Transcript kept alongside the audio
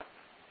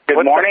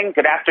Good morning,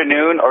 good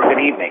afternoon, or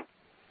good evening,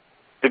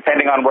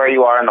 depending on where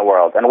you are in the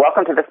world. And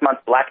welcome to this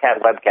month's Black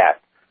Hat webcast,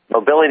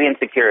 Mobility and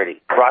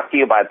Security, brought to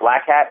you by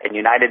Black Hat and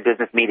United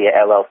Business Media,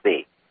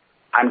 LLC.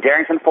 I'm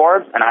Darrington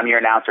Forbes, and I'm your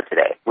announcer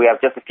today. We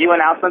have just a few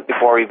announcements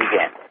before we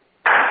begin.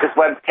 This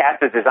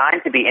webcast is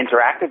designed to be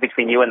interactive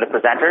between you and the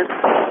presenters.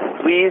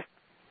 Please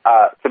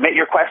submit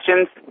your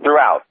questions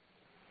throughout.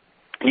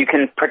 You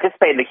can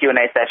participate in the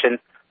Q&A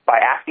session by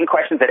asking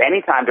questions at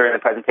any time during the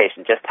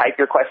presentation. Just type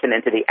your question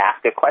into the Ask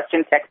a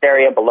Question text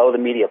area below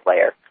the media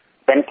player,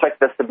 then click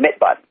the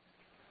Submit button.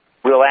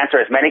 We will answer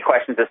as many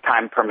questions as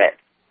time permits.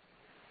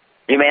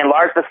 You may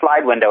enlarge the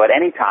slide window at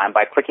any time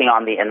by clicking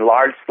on the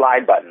Enlarge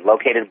Slide button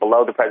located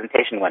below the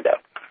presentation window.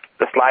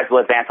 The slides will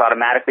advance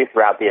automatically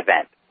throughout the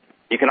event.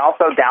 You can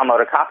also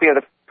download a copy of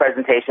the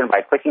presentation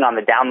by clicking on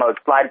the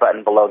Download Slide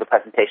button below the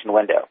presentation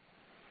window.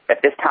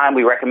 At this time,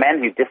 we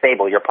recommend you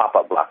disable your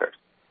pop-up blockers.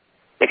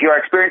 If you are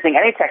experiencing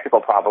any technical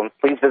problems,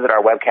 please visit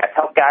our webcast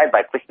help guide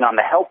by clicking on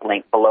the Help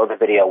link below the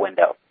video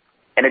window.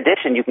 In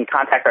addition, you can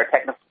contact our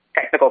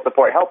technical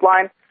support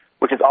helpline,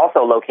 which is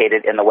also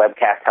located in the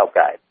webcast help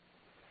guide.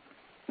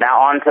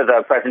 Now on to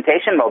the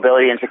presentation,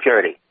 Mobility and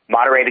Security.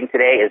 Moderating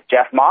today is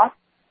Jeff Moss,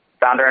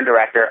 founder and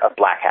director of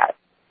Black Hat.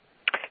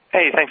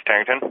 Hey, thanks,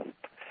 Darrington.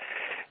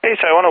 Hey,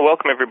 so I want to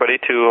welcome everybody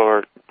to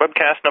our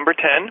webcast number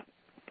 10.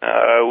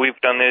 We've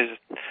done this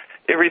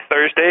every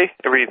third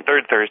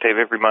Thursday of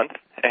every month,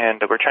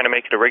 and we're trying to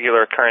make it a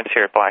regular occurrence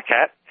here at Black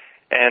Hat.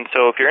 And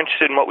so if you're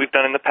interested in what we've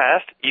done in the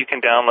past, you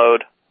can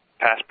download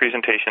past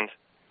presentations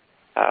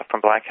from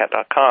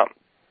blackhat.com.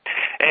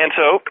 And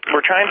so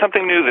we're trying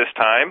something new this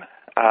time.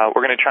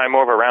 We're going to try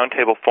more of a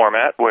roundtable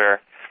format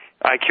where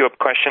I queue up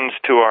questions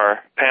to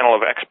our panel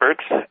of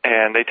experts,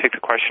 and they take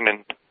the question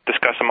and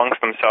discuss amongst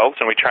themselves,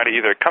 and we try to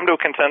either come to a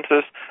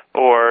consensus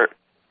or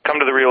come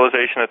to the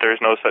realization that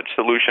there's no such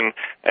solution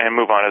and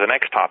move on to the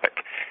next topic.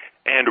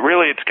 And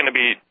really,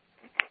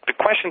 the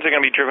questions are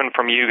going to be driven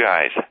from you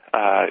guys.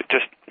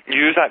 Just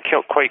use that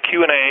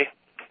Q&A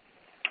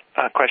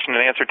question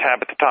and answer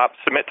tab at the top,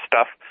 submit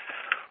stuff.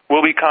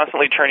 We'll be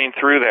constantly churning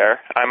through there.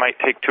 I might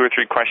take 2 or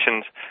 3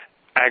 questions,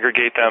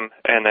 aggregate them,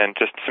 and then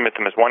just submit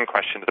them as one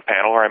question to the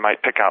panel, or I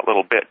might pick out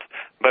little bits.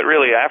 But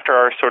really, after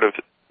our sort of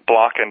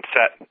block and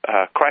set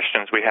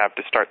questions we have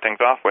to start things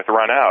off with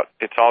run out,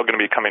 it's all going to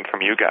be coming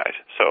from you guys.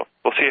 So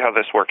we'll see how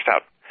this works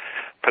out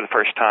for the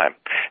first time.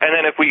 And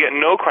then if we get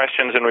no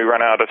questions and we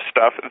run out of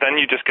stuff, then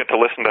you just get to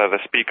listen to the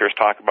speakers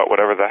talk about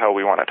whatever the hell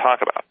we want to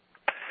talk about.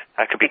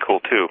 That could be cool,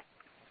 too.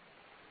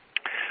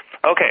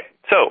 Okay,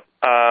 so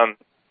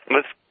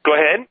let's go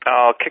ahead.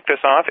 I'll kick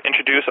this off,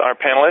 introduce our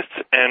panelists,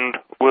 and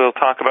we'll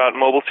talk about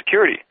mobile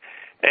security.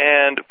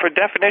 And for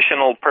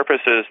definitional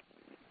purposes,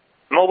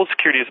 mobile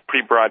security is a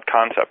pretty broad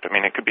concept. I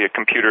mean, it could be a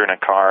computer in a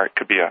car. It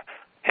could be a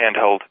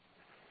handheld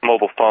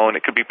mobile phone.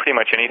 It could be pretty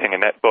much anything, a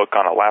netbook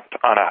on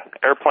on an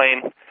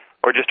airplane,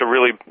 or just a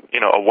really,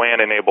 a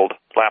WAN-enabled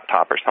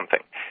laptop or something.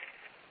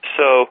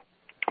 So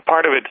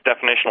part of it's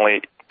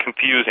definitionally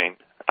confusing,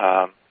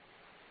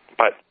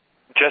 but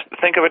just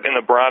think of it in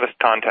the broadest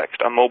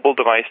context, a mobile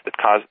device that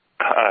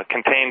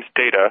contains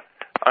data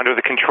under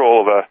the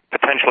control of a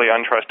potentially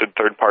untrusted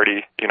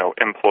third-party,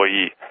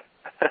 employee,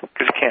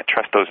 because you can't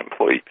trust those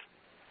employees.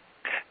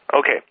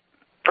 Okay,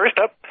 first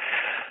up,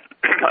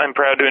 I'm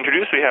proud to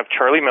introduce, we have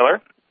Charlie Miller,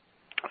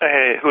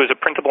 who is a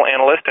principal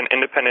analyst and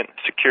independent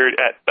security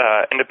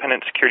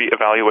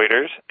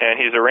evaluators, and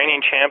he's a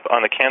reigning champ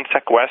on the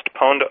CanSec West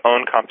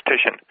Pwn2Own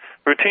competition,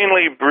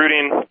 routinely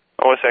brooding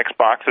OS X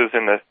boxes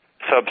in the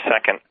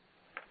sub-second.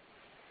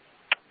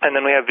 And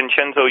then we have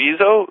Vincenzo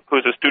Izzo, who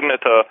is a student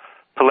at the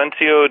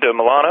Palencio de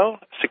Milano,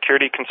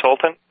 security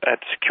consultant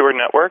at Secure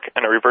Network,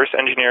 and a reverse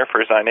engineer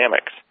for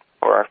Dynamics,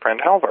 where our friend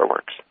Halvar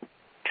works.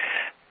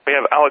 We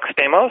have Alex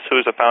Stamos, who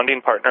is a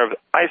founding partner of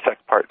ISEC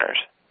Partners.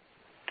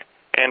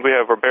 And we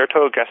have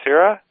Roberto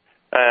Gacira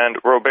and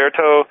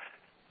Roberto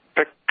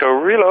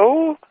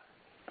Picarillo.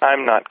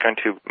 I'm not going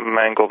to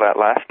mangle that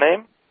last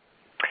name.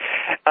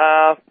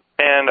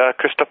 And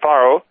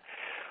Cristofaro,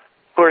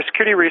 who are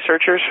security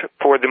researchers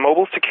for the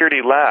Mobile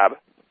Security Lab,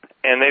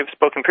 and they've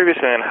spoken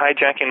previously on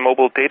hijacking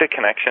mobile data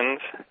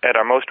connections at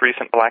our most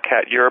recent Black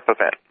Hat Europe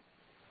event.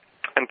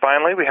 And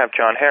finally, we have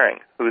John Herring,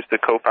 who is the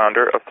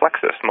co-founder of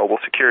Plexus Mobile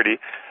Security.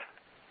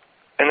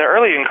 In their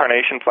early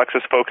incarnation,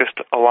 Plexus focused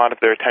a lot of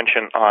their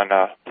attention on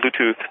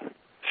Bluetooth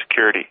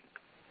security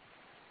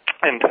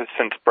and has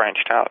since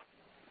branched out.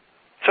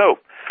 So,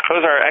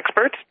 those are our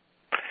experts,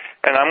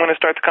 and I'm going to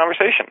start the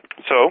conversation.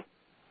 So,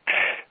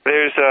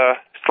 there's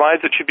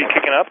slides that should be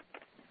kicking up.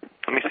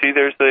 Let me see,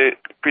 there's the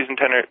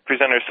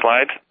presenter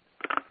slides.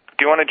 Do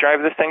you want to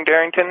drive this thing,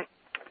 Darrington?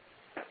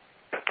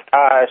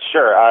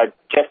 Sure.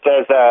 Just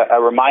as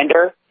a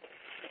reminder,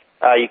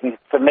 you can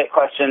submit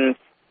questions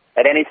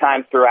at any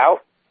time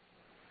throughout.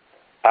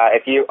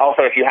 If you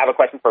have a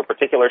question for a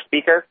particular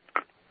speaker,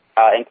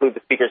 include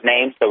the speaker's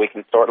name so we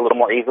can sort a little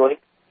more easily.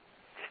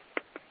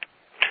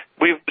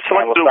 We'll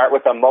start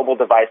with a mobile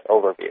device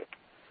overview.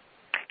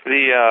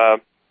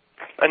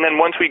 And then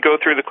once we go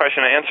through the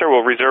question and answer,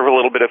 we'll reserve a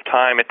little bit of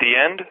time at the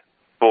end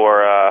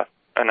for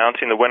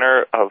announcing the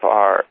winner of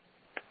our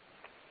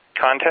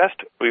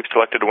contest. We've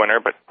selected a winner,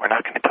 but we're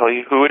not going to tell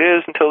you who it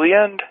is until the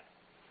end.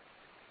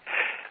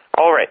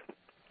 All right.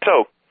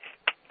 So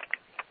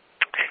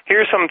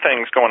here's some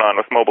things going on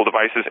with mobile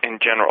devices in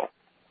general.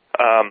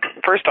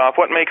 First off,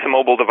 what makes a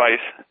mobile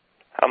device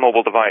a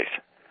mobile device?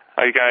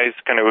 Are you guys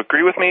going to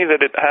agree with me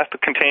that it has to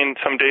contain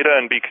some data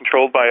and be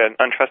controlled by an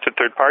untrusted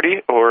third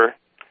party, or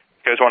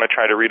you guys want to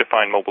try to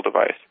redefine mobile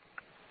device?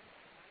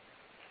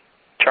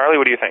 Charlie,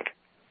 what do you think?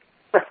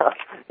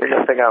 You're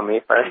going to pick on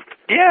me first?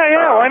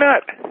 Yeah, why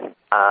not?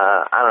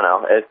 I don't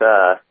know. It's,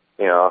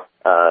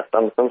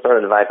 some sort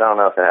of device. I don't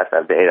know if it has to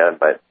have data,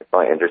 but it's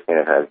only interesting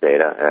if it has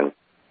data. And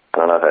I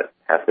don't know if it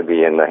has to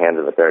be in the hands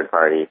of a third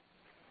party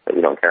that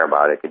you don't care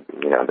about. It could,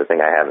 the thing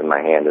I have in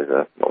my hand is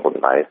a mobile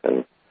device,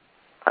 and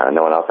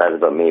no one else has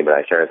it but me, but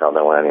I sure as hell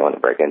don't want anyone to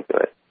break into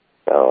it.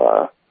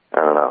 So, I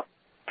don't know.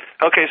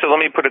 Okay, so let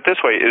me put it this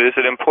way. Is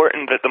it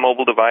important that the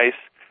mobile device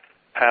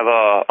have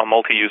a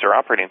multi-user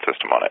operating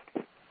system on it?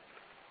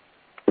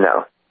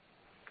 No,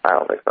 I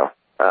don't think so.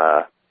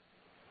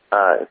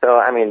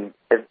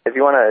 If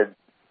you want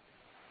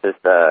to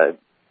just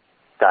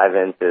dive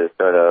into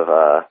sort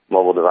of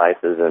mobile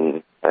devices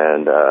and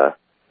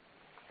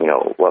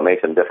what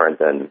makes them different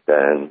than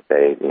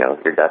say,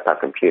 your desktop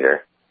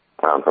computer,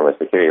 from a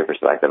security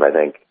perspective, I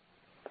think.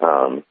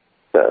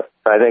 So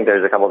I think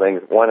there's a couple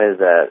things. One is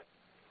that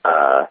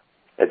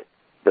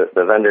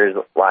the vendors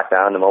lock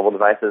down the mobile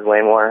devices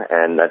way more,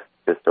 and that's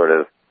just sort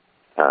of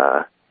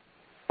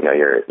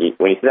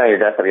when you sit on your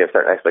desktop, you have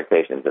certain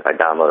expectations. If I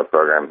download a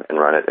program and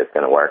run it, it's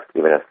going to work,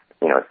 even if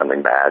it's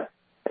something bad.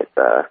 It's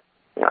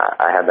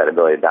I have that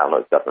ability to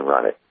download stuff and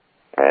run it,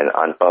 and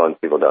on phones,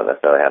 people don't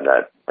necessarily have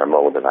that, or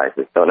mobile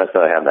devices don't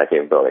necessarily have that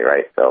capability,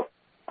 right? So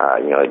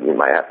you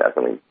might have to have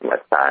something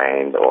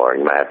signed, or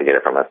you might have to get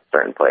it from a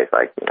certain place,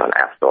 like an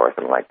app store or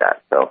something like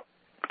that. So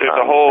there's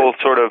a whole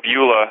sort of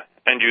EULA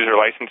end-user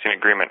licensing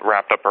agreement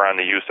wrapped up around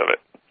the use of it.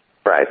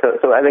 Right.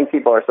 So I think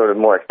people are sort of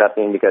more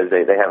accepting because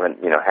they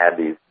haven't had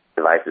these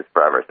devices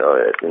forever.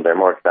 So they're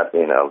more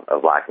accepting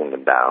of locking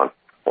them down.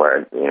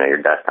 Where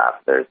your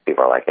desktop, there's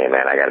people are like, hey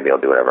man, I got to be able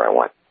to do whatever I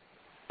want.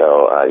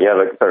 So you have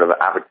a sort of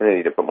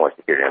opportunity to put more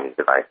security on these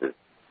devices.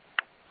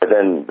 But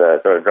then the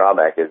sort of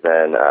drawback is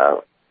then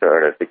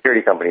sort of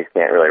security companies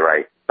can't really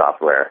write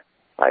software.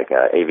 Like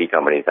AV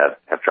companies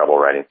have trouble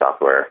writing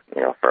software,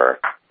 for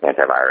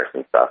antivirus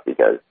and stuff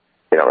because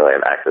they don't really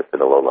have access to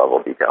the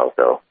low-level details.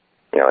 So,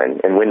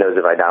 in Windows,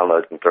 if I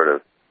download some sort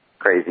of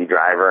crazy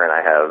driver and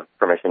I have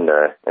permission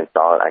to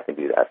install it, I can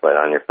do that. But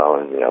on your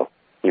phone,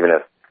 even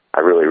if I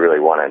really, really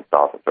want to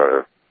install some sort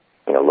of,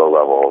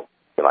 low-level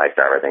device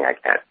driver thing, I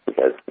can't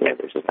because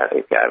there's just not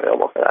API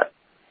available for that.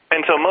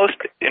 And so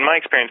in my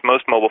experience,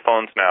 most mobile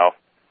phones now,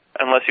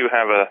 unless you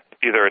have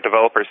either a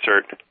developer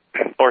cert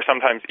or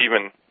sometimes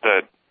even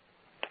the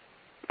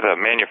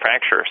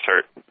manufacturer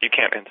cert, you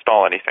can't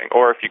install anything.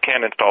 Or if you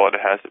can install it,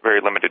 it has very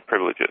limited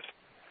privileges.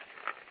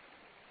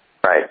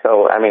 Right.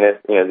 So,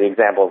 the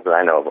examples that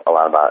I know a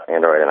lot about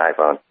Android and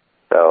iPhone.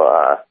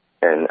 So,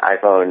 in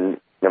iPhone,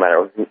 no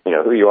matter,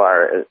 who you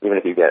are, even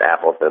if you get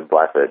Apple to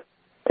bless it,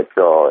 it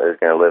still is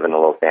going to live in a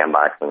little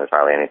sandbox and there's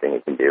hardly anything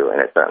you can do, and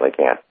it certainly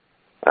can't,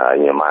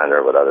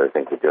 monitor what other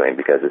things you're doing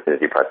because as soon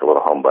as you press a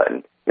little home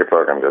button, your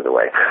program goes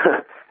away.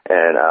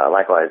 And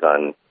likewise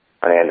on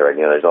Android,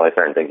 there's only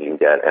certain things you can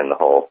get, and the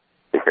whole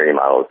security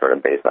model is sort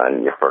of based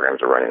on your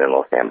programs are running in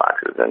little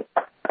sandboxes, and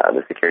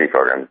the security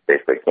programs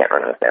basically can't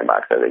run in a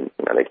sandbox, so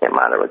they can't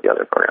monitor what the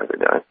other programs are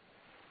doing.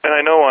 And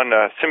I know on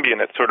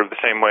Symbian it's sort of the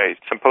same way.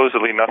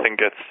 Supposedly nothing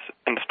gets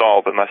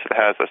installed unless it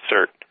has a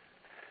cert.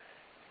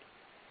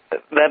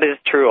 That is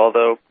true,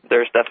 although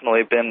there's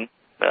definitely been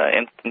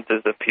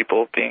instances of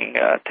people taking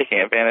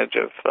advantage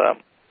of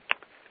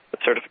the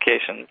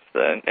certifications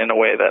in a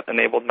way that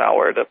enabled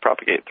malware to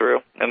propagate through.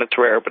 And it's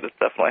rare, but it's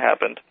definitely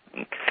happened.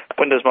 And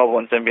Windows Mobile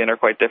and Symbian are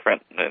quite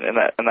different in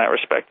that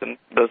respect, and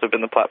those have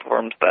been the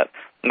platforms that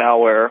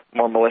malware,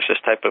 more malicious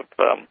type of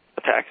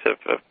attacks have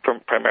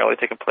primarily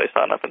taken place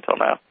on up until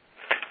now.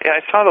 Yeah,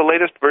 I saw the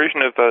latest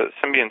version of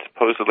Symbian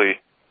supposedly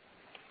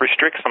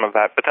restricts some of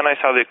that, but then I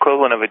saw the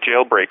equivalent of a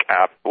jailbreak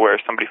app where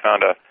somebody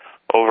found a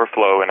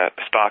overflow in a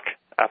stock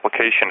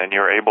application and you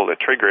were able to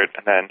trigger it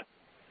and then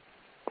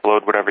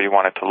load whatever you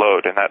wanted to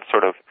load. And that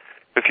sort of,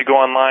 if you go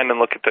online and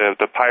look at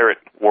the pirate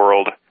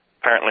world,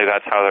 apparently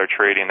that's how they're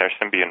trading their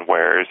Symbian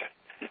wares.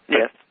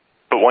 Yes.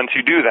 But once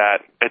you do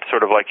that, it's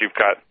sort of like you've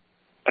got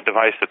a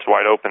device that's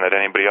wide open that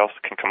anybody else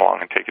can come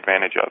along and take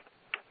advantage of.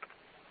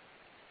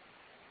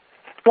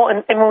 Well,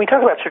 and when we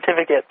talk about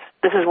certificates,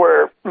 this is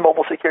where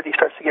mobile security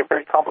starts to get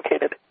very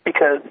complicated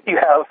because you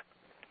have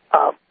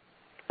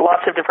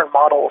lots of different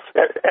models.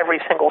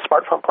 Every single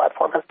smartphone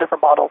platform has a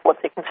different model of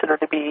what they consider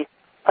to be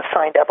a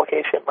signed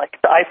application. Like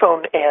the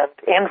iPhone and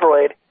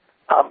Android,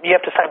 you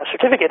have to sign the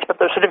certificates, but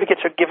those certificates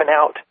are given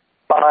out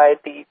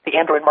by the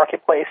Android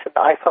marketplace and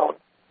the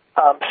iPhone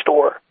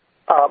store.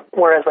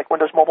 Whereas like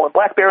Windows Mobile and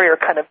BlackBerry are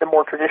kind of the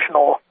more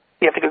traditional,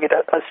 you have to go get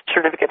a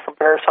certificate from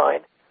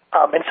VeriSign.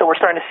 And so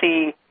we're starting to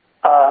see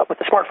with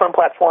the smartphone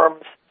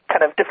platforms,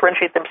 kind of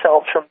differentiate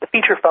themselves from the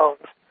feature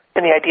phones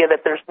in the idea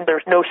that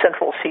there's no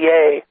central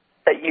CA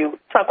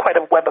it's not quite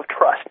a web of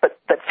trust, but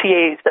that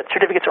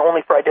certificates are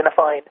only for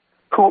identifying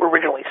who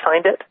originally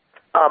signed it,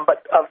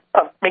 but of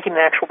making an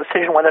actual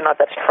decision whether or not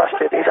that's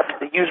trusted is up to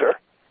the user.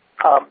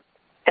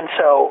 And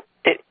so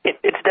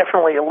it's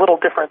definitely a little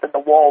different than the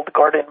walled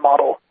garden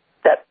model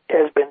that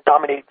has been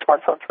dominating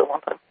smartphones for a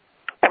long time.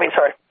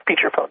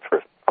 Feature phones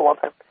for a long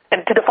time.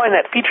 And to define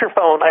that, feature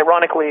phone,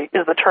 ironically,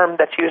 is the term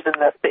that's used in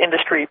the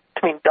industry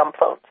to mean dumb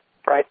phones,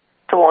 right?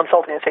 It's a little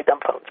insulting to say dumb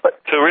phones, but...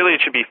 So really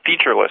it should be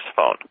featureless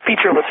phone.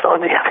 Featureless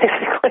phones, yeah,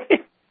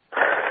 basically.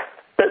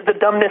 The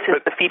dumbness is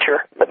the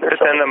feature. But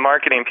then the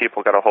marketing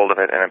people got a hold of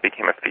it, and it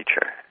became a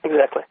feature.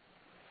 Exactly.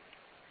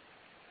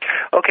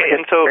 Okay,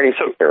 and so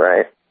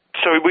right.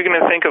 So we're going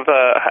to think of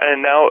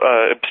and now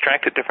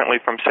abstract it differently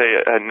from,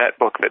 say, a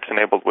netbook that's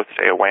enabled with,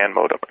 say, a WAN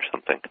modem or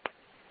something.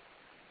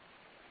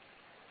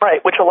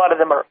 Right, which a lot of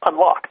them are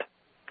unlocked,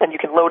 and you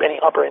can load any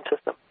operating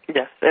system.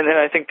 Yes, and then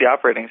I think the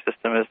operating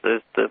system is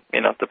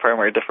the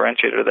primary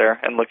differentiator there.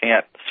 And looking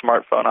at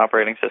smartphone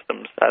operating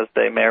systems as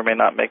they may or may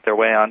not make their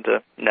way onto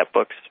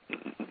netbooks,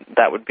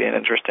 that would be an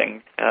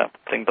interesting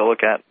thing to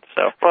look at.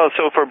 So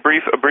for a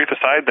brief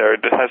aside there,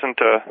 hasn't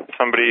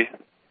somebody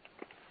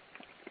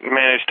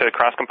managed to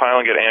cross-compile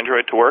and get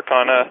Android to work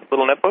on a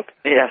little netbook?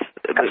 Yes,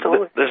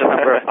 absolutely. There's a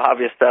number of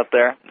hobbyists out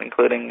there,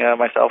 including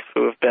myself,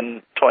 who have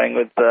been toying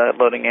with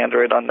loading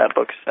Android on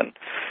netbooks, and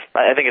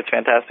I think it's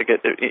fantastic.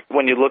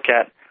 When you look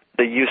at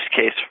the use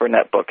case for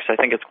netbooks, I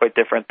think it's quite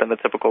different than the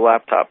typical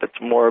laptop.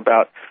 It's more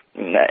about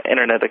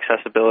internet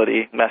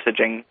accessibility,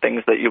 messaging,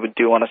 things that you would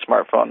do on a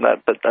smartphone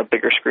that a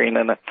bigger screen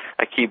and a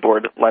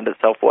keyboard lend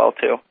itself well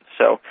to.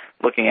 So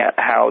looking at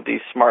how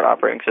these smart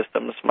operating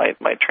systems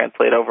might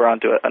translate over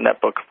onto a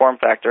netbook form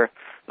factor,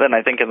 then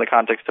I think in the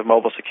context of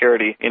mobile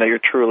security, you're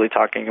truly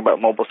talking about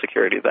mobile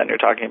security. Then you're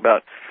talking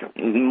about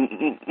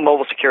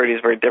mobile security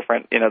is very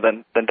different,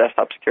 than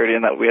desktop security,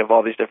 in that we have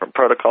all these different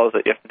protocols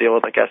that you have to deal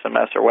with, like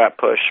SMS or WAP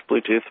push,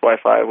 Bluetooth,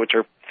 Wi-Fi, which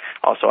are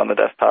also on the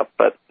desktop.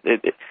 But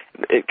it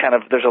kind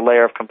of, there's a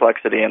layer of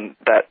complexity in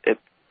that it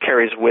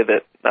carries with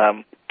it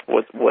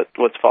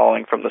what's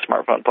following from the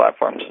smartphone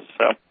platforms.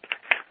 So.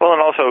 Well,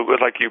 and also,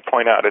 like you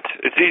point out,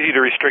 it's easy to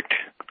restrict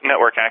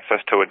network access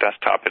to a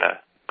desktop in a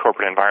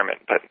corporate environment,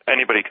 but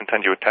anybody can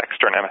send you a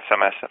text or an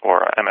SMS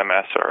or a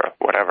MMS or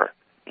whatever.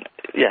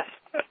 Yes.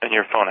 And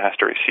your phone has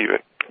to receive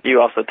it.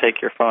 You also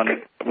take your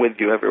phone with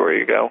you everywhere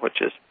you go,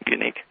 which is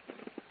unique.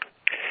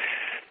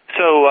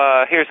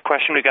 So here's a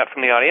question we got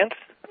from the audience.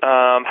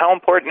 How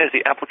important is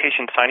the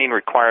application signing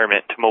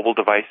requirement to mobile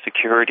device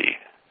security?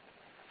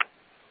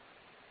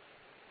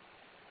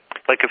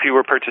 Like if you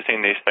were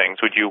purchasing these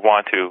things, would you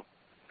want to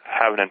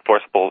have an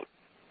enforceable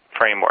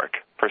framework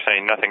for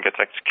saying nothing gets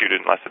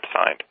executed unless it's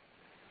signed?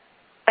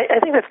 I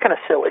think that's kind of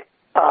silly.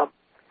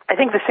 I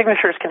think the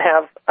signatures can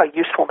have a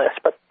usefulness,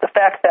 but the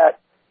fact that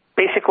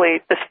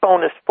basically this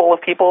phone is full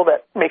of people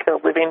that make their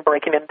living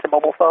breaking into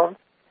mobile phones,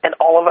 and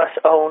all of us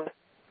own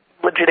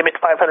legitimate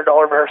 $500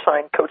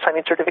 VeriSign code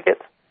signing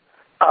certificates,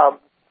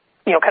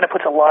 kind of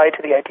puts a lie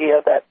to the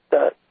idea that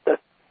the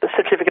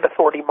certificate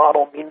authority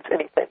model means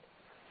anything.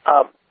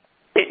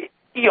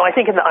 I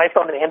think in the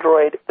iPhone and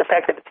Android, the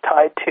fact that it's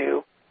tied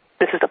to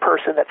this is the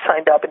person that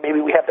signed up, and maybe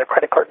we have their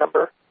credit card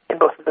number in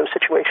both of those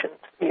situations.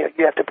 You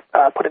have to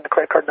put in the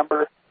credit card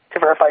number to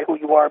verify who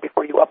you are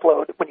before you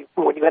upload.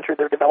 When you enter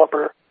their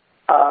developer,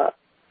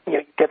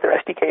 you get their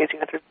SDKs,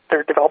 you enter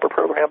their developer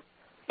program.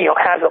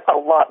 Has a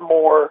lot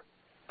more,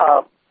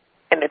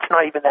 and it's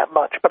not even that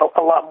much, but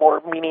a lot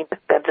more meaning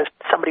than just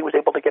somebody was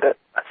able to get a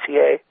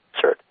CA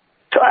cert.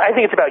 So I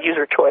think it's about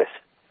user choice.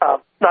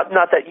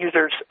 Not that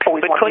users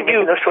always want to be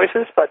making those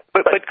choices, but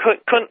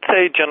couldn't,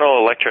 say,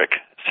 General Electric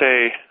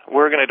say,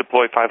 we're going to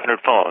deploy 500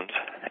 phones,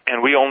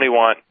 and we only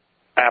want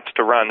apps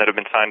to run that have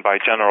been signed by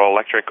General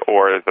Electric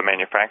or the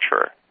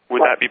manufacturer?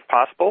 Would that be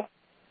possible?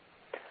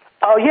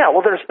 Oh, yeah.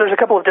 Well, there's a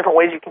couple of different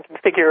ways you can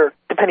configure,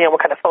 depending on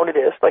what kind of phone it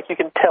is. Like you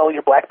can tell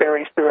your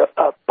BlackBerries through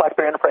a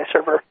BlackBerry Enterprise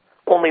server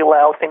only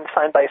allow things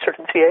signed by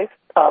certain CAs.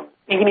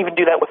 You can even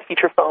do that with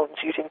feature phones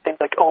using things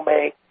like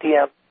OME,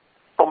 DM,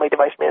 OME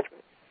device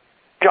management.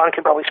 John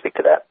can probably speak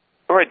to that.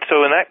 Right.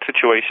 So in that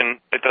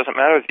situation, it doesn't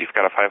matter if you've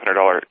got a $500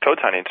 code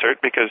signing cert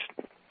because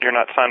you're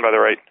not signed by the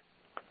right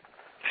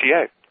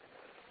CA.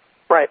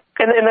 Right.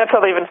 And that's how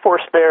they've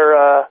enforced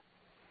their,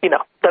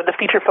 the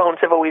feature phones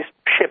have always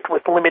shipped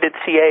with limited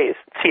CAs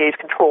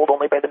controlled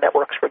only by the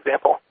networks, for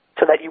example,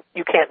 so that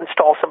you can't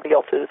install somebody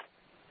else's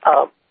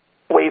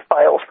WAV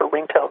files for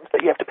ringtones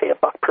that you have to pay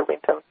 $1 per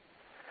ringtone.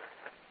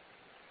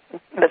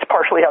 And that's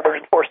partially how they're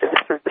enforced, is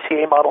through the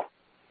CA model.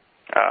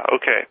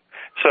 Okay.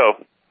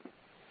 So,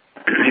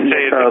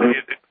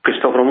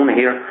 Christopher Moon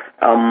here.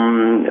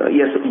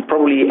 Yes,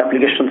 probably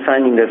application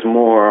signing has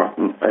more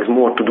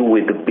to do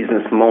with the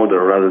business model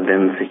rather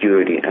than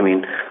security. I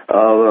mean,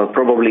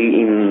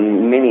 probably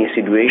in many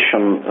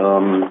situations,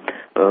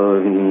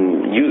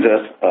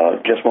 users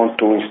just want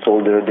to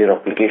install their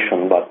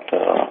application, but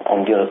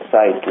on the other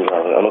side,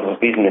 a lot of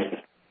businesses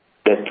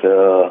that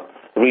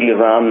really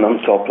run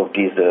on top of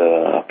this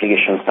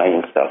application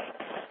signing stuff.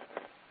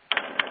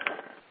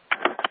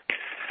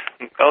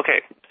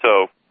 Okay,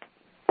 so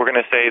we're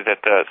going to say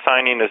that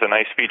signing is a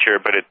nice feature,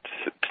 but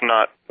it's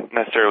not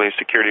necessarily a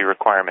security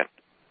requirement.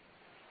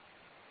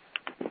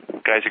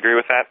 You guys agree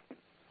with that?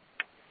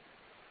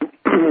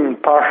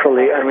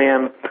 Partially. I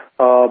mean,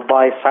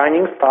 by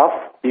signing stuff,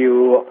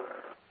 you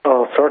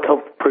sort of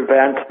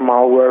prevent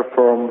malware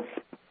from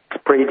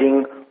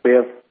spreading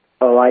with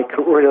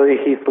really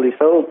easily.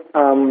 So,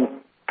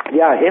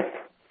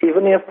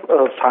 even if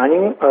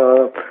signing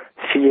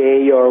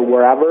CA or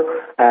wherever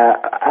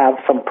have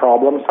some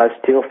problems, I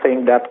still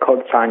think that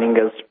code signing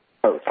is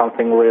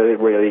something really,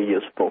 really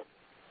useful.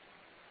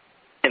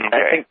 And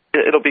I think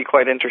it'll be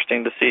quite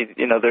interesting to see,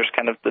 there's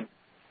kind of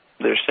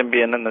there's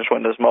Symbian and there's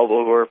Windows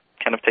Mobile who are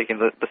kind of taking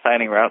the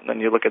signing route, and then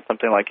you look at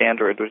something like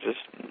Android, which is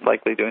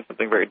likely doing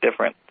something very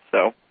different.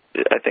 So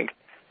I think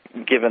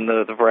given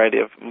the variety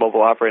of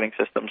mobile operating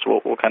systems,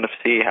 we'll kind of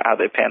see how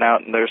they pan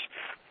out, and there's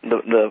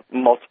the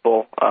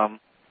multiple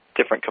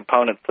different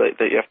components that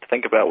you have to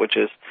think about, which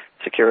is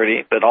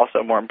security, but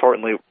also more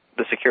importantly,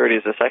 the security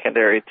is a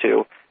secondary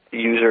to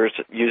users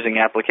using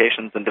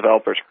applications and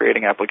developers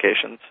creating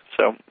applications.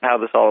 So how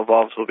this all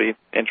evolves will be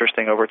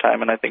interesting over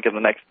time, and I think in the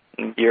next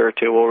year or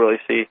two we'll really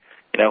see,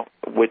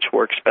 which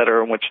works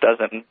better and which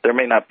doesn't. There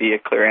may not be a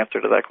clear answer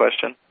to that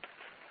question.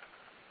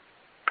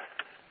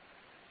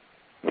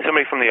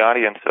 Somebody from the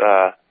audience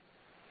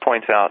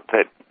points out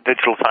that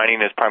digital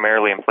signing is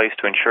primarily in place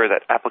to ensure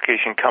that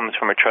application comes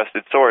from a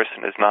trusted source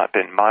and has not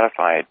been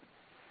modified.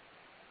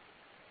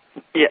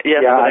 Yeah.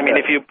 But I mean,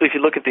 if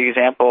you look at the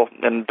example,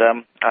 and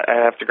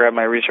I have to grab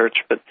my research,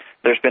 but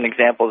there's been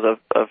examples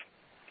of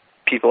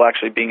people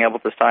actually being able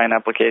to sign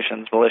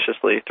applications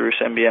maliciously through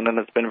Symbian, and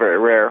it's been very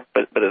rare,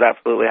 but it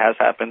absolutely has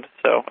happened.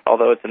 So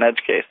although it's an edge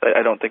case,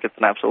 I don't think it's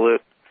an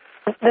absolute.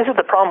 This is one of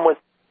the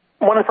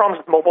problems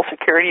with mobile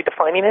security,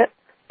 defining it,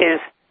 is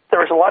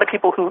there's a lot of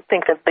people who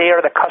think that they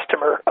are the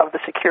customer of the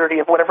security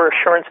of whatever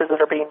assurances that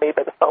are being made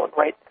by the phone,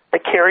 right? The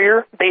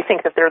carrier, they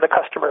think that they're the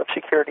customer of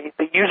security.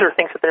 The user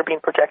thinks that they're being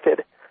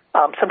protected.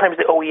 Sometimes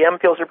the OEM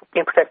feels they're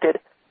being protected.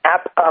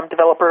 App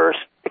developers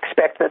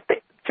expect that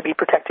to be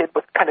protected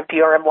with kind of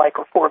DRM-like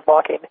or forward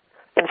locking.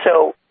 And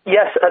so,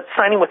 yes,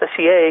 signing with a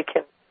CA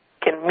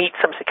can meet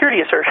some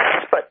security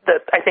assertions, but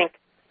I think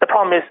the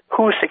problem is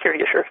whose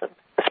security assertions.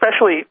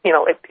 Especially,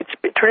 it's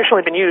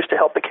traditionally been used to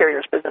help the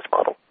carrier's business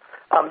model.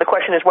 The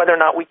question is whether or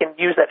not we can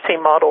use that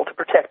same model to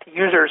protect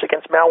users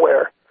against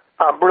malware.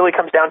 Really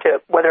comes down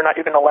to whether or not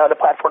you're going to allow the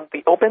platform to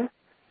be open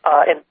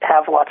and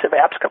have lots of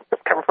apps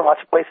coming from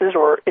lots of places,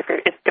 or if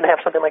it's going to have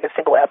something like a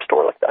single app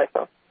store like the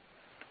iPhone.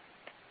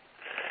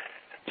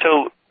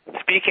 So,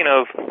 speaking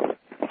of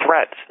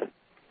threats,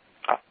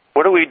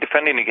 what are we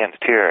defending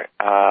against here?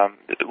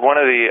 One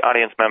of the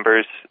audience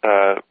members,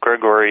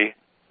 Gregory,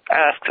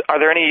 asks, are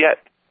there any yet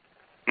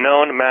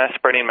known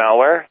mass-spreading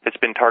malware that's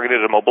been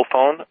targeted at a mobile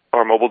phone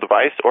or a mobile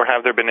device, or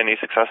have there been any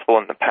successful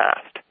in the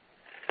past?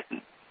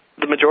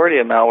 The majority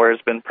of malware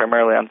has been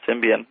primarily on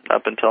Symbian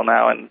up until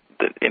now, and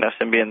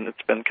Symbian,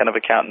 it's been kind of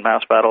a cat and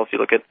mouse battle. If you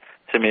look at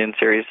Symbian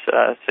Series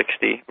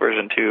 60,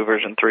 version 2,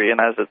 version 3,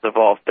 and as it's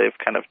evolved, they've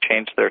kind of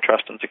changed their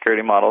trust and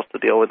security models to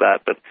deal with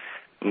that. But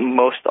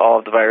most all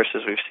of the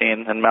viruses we've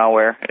seen in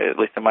malware, at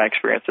least in my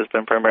experience, has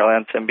been primarily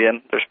on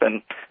Symbian. There's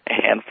been a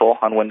handful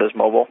on Windows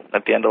Mobile.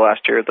 At the end of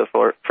last year, the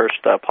first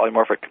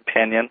polymorphic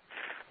companion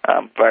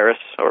virus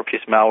or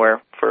piece of malware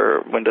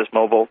for Windows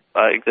Mobile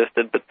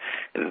existed, but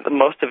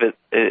most of it,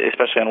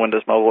 especially on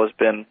Windows Mobile, has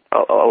been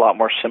a lot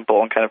more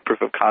simple and kind of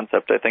proof of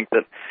concept. I think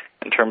that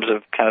in terms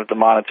of kind of the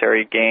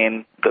monetary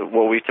gain,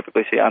 what we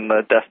typically see on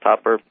the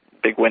desktop or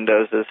big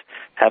Windows is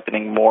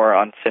happening more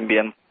on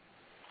Symbian.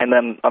 And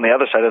then on the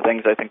other side of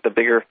things, I think the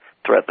bigger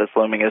threat that's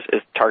looming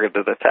is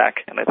targeted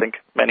attack. And I think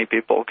many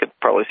people could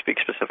probably speak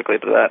specifically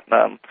to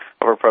that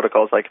over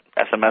protocols like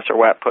SMS or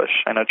WAP push.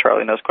 I know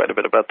Charlie knows quite a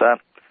bit about that.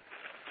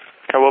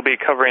 We'll be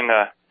covering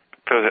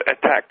those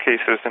attack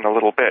cases in a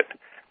little bit.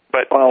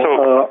 But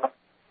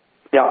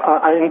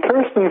an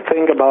interesting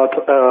thing about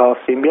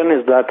Symbian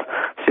is that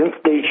since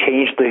they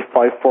changed the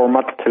file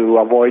format to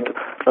avoid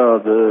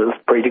the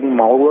spreading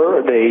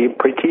malware, they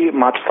pretty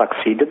much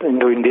succeeded in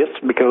doing this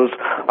because,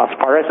 as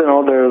far as I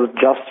know, there's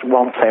just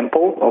one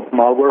sample of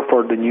malware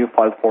for the new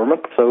file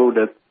format, so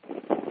that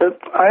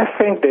I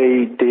think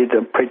they did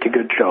a pretty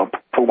good job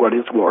for what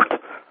it's worth.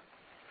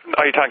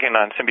 Are you talking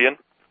on Symbian?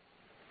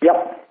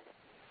 Yep.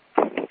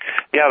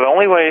 Yeah, the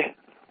only way,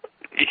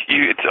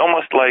 it's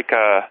almost like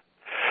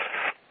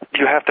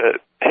you have to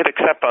hit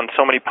accept on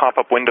so many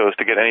pop-up windows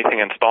to get anything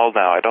installed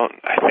now. I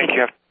think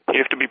you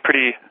have to be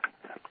pretty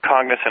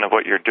cognizant of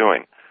what you're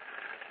doing.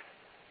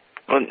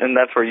 Well, and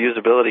that's where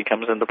usability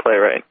comes into play,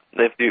 right?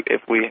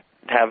 If we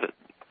have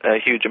a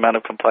huge amount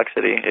of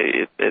complexity,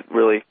 it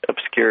really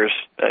obscures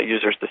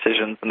users'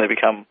 decisions, and they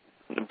become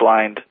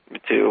blind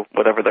to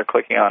whatever they're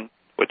clicking on,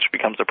 which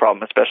becomes a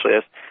problem, especially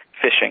as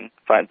phishing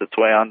finds its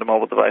way onto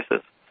mobile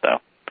devices.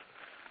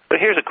 But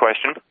here's a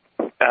question,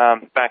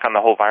 back on the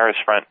whole virus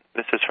front.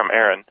 This is from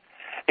Aaron.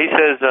 He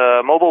says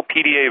mobile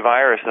PDA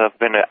viruses have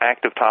been an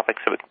active topic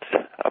since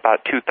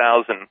about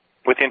 2000,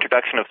 with the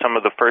introduction of some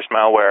of the first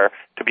malware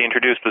to be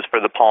introduced was for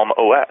the Palm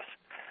OS.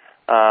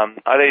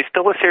 Are they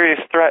still a serious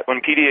threat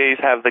when PDAs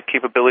have the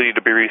capability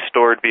to be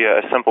restored via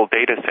a simple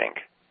data sync?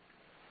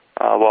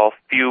 While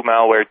few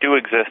malware do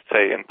exist,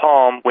 say, in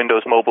Palm,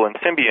 Windows Mobile, and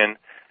Symbian,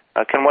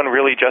 can one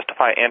really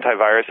justify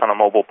antivirus on a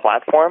mobile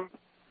platform?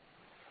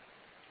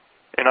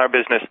 In our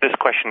business, this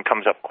question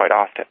comes up quite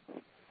often.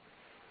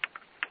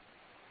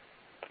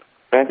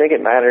 I think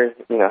it matters,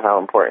 how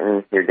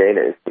important your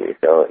data is to you.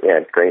 So, yeah,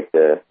 it's great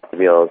to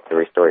be able to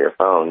restore your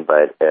phone,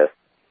 but if,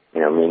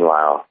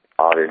 meanwhile,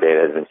 all of your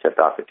data has been shipped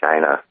off to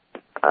China,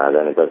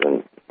 then it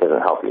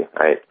doesn't help you,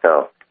 right?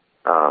 So,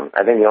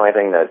 I think the only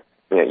thing that,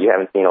 you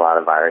haven't seen a lot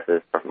of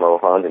viruses for mobile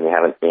phones, and you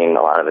haven't seen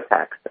a lot of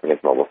attacks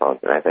against mobile phones,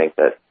 and I think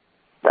that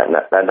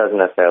doesn't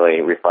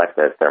necessarily reflect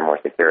that they're more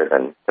secure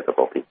than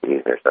typical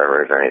PCs or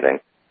servers or anything.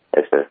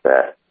 It's just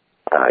that,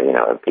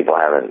 people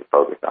haven't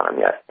focused on them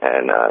yet.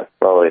 And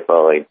slowly,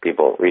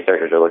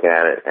 researchers are looking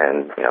at it,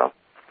 and,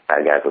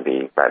 bad guys will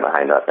be right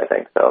behind us, I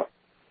think. So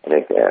I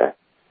think,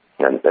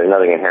 there's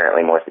nothing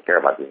inherently more secure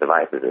about these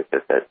devices. It's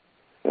just that,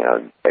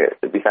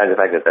 besides the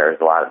fact that there's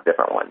a lot of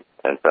different ones.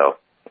 And so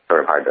it's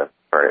sort of hard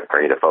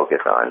for you to focus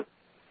on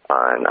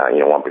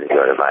one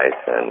particular device.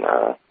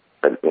 And,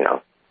 but,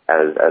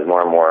 as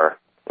more and more,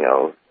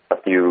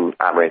 a few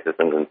operating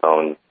systems and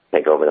phones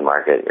take over the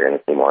market, you're going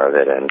to see more of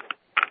it. And,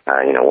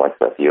 once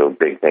a few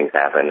big things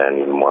happen, then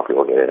even more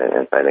people get it.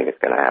 And so I think it's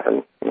going to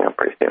happen,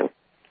 pretty soon.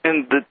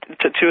 And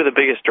two of the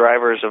biggest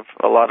drivers of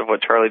a lot of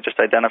what Charlie just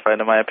identified,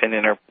 in my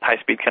opinion, are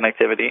high-speed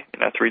connectivity,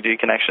 3G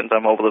connections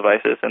on mobile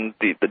devices, and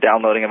the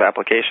downloading of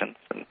applications.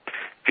 And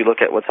if you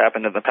look at what's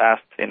happened in the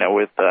past,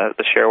 with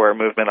the shareware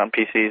movement on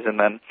PCs, and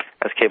then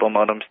as cable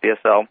modems,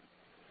 DSL,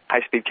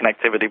 high-speed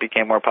connectivity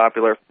became more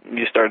popular,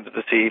 you started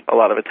to see a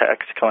lot of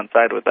attacks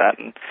coincide with that.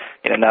 And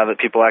now that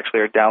people actually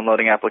are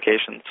downloading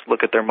applications,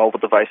 look at their mobile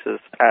devices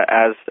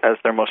as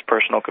their most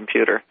personal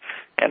computer,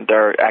 and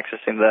are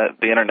accessing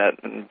the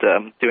internet and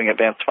doing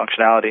advanced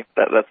functionality,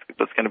 that's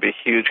going to be a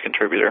huge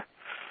contributor.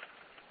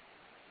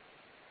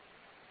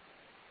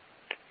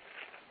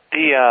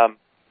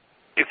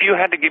 If you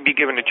had to be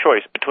given a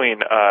choice between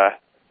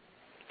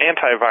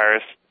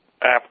antivirus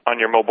app on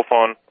your mobile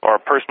phone or a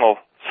personal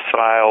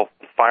style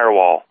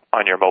firewall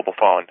on your mobile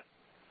phone,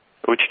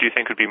 which do you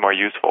think would be more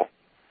useful?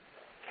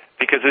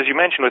 Because as you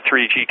mentioned with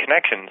 3G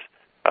connections,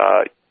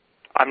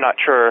 I'm not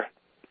sure.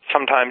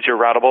 Sometimes you're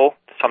routable,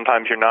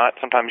 sometimes you're not,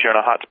 sometimes you're in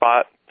a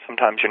hotspot,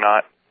 sometimes you're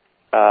not.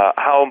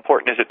 How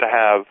important is it to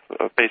have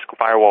basic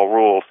firewall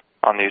rules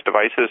on these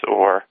devices,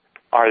 or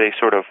are they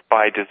sort of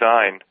by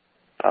design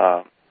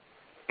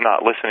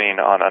not listening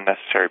on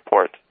unnecessary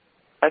ports?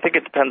 I think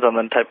it depends on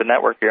the type of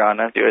network you're on,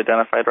 as you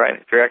identified, right?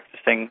 If you're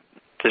accessing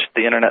just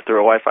the internet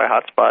through a Wi-Fi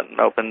hotspot and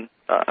open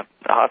a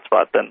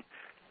hotspot, then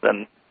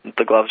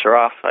the gloves are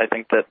off. I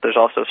think that there's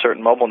also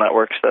certain mobile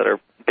networks that are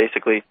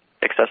basically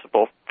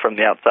accessible from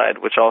the outside,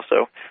 which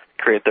also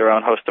create their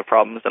own host of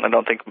problems, and I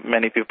don't think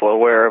many people are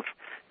aware of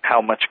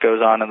how much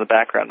goes on in the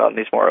background on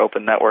these more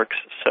open networks.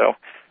 So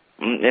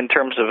in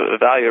terms of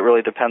value, it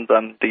really depends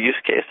on the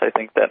use case. I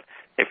think that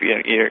if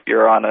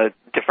you're on a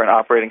different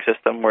operating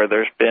system where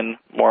there's been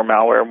more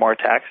malware, more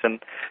attacks,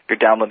 and you're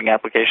downloading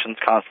applications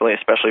constantly,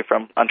 especially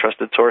from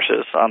untrusted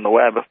sources on the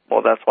web,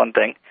 well, that's one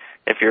thing.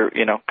 If you're,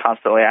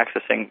 constantly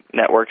accessing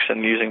networks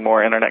and using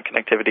more internet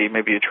connectivity,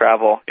 maybe you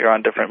travel, you're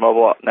on different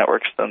mobile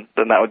networks, then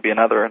that would be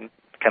another, and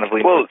kind of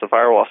leads to the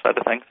firewall side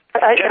of things.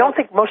 I don't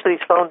think most of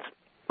these phones,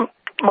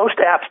 most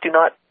apps do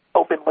not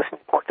open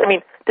listening ports. I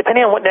mean,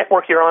 depending on what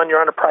network you're on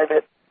a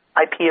private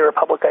IP or a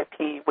public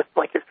IP with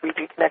like your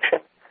 3G connection.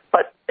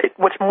 But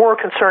what's more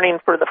concerning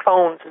for the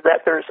phones is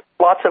that there's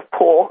lots of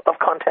pull of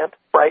content,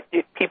 right?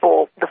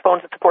 The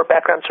phones that support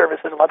background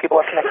services, a lot of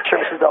people have connected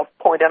services, they'll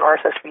pulling down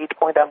RSS feeds,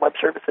 pulling down web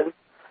services.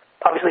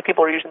 Obviously,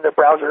 people are using their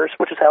browsers,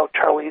 which is how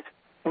Charlie's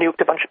nuked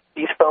a bunch of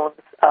these phones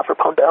for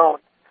Pwn to own.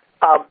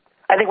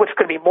 I think what's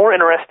going to be more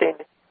interesting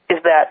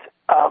is that,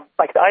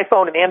 like the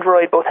iPhone and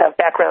Android both have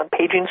background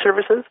paging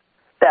services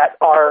that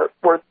are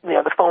where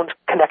the phones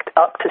connect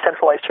up to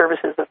centralized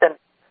services that then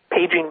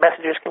paging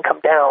messages can come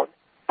down.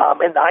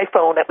 And the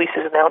iPhone at least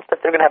has announced that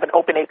they're going to have an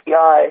open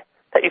API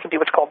that you can do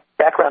what's called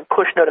background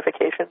push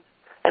notifications.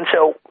 And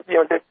so,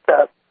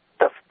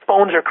 the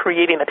phones are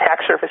creating attack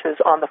surfaces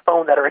on the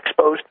phone that are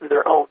exposed through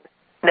their own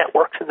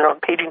networks and their own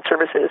paging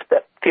services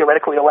that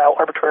theoretically allow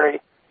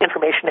arbitrary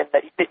information in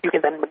that you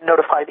can then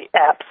notify the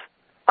apps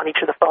on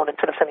each of the phone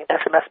instead of sending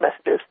SMS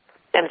messages.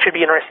 And it should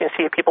be interesting to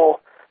see if people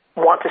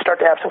want to start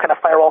to have some kind of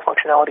firewall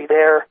functionality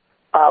there,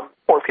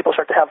 or if people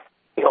start to have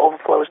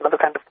overflows and other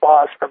kinds of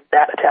flaws from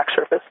that attack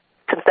surface.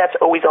 Since that's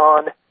always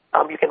on,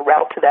 you can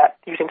route to that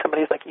using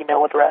somebody's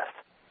email address,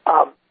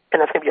 and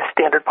that's going to be a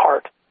standard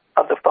part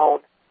of the phone,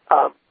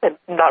 and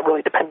not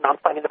really dependent on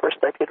finding the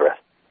person's IP address.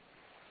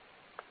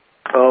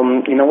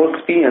 In our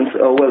experience,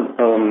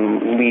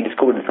 we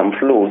discovered some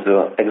flaws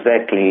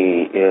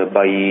exactly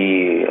by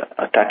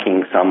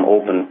attacking some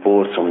open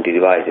ports on the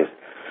devices.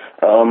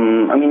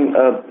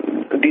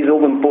 These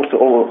open ports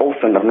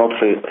often are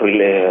not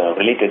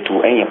related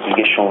to any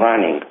application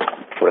running.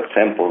 For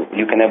example,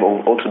 you can have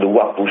also the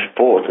WAP push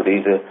port.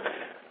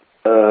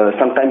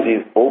 Sometimes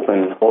it's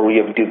open, or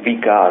you have the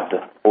vCard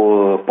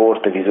or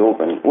port that is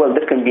open. Well,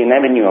 that can be an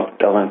avenue of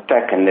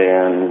attack, and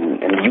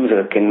the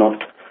user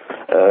cannot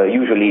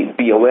usually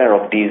be aware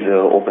of these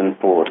open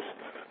ports.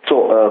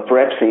 So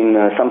perhaps in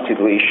some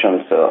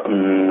situations,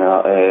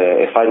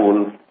 a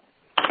firewall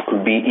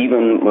could be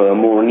even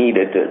more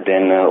needed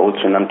than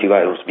also an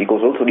antivirus,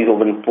 because also these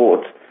open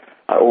ports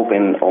are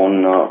open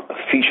on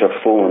feature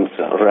phones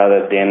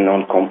rather than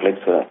on complex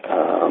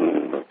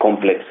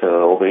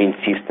operating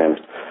systems.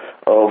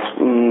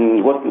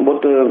 What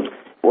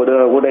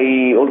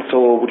I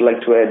also would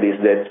like to add is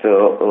that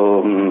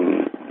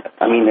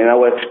in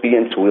our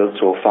experience, we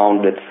also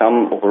found that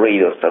some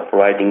operators are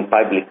providing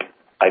public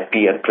IP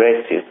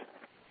addresses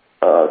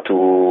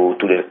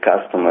to their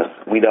customers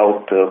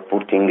without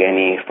putting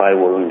any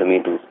firewall in the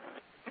middle.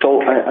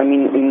 So,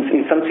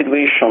 in some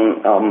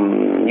situation,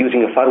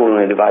 using a firewall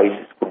on a device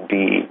could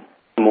be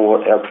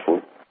more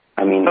helpful.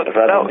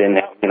 Rather than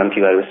an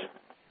antivirus.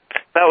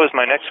 That was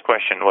my next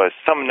question. Was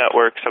some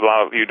networks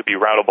allow you to be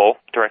routable,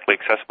 directly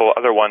accessible?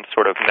 Other ones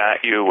sort of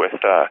NAT you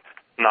with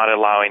not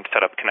allowing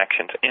setup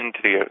connections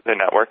into the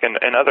network,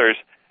 and others,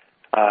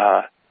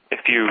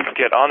 if you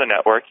get on the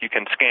network, you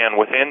can scan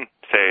within,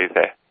 say,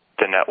 the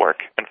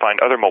network and find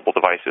other mobile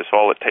devices. So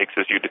all it takes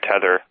is you to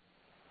tether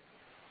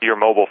your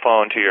mobile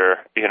phone to your,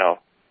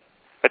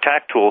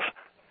 attack tools,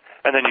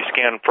 and then you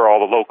scan for all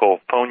the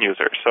local phone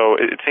users. So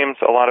it seems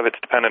a lot of it's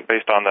dependent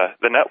based on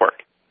the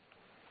network.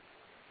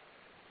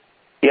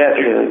 Yes,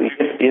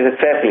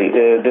 exactly.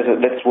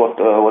 That's what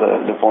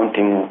the point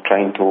I'm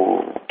trying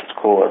to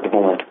score at the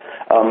moment.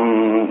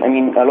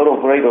 A lot of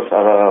operators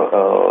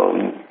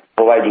are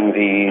providing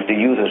the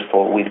users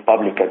with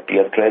public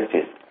IP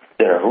addresses.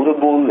 They are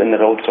routable and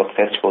they're also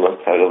accessible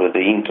outside of the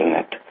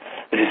internet.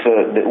 This is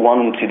the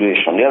one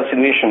situation. The other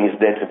situation is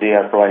that they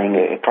are providing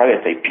a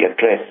private IP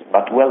address.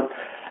 But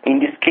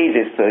in these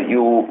cases,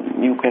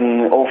 you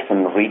can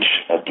often reach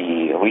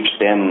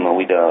them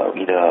with a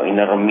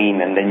inner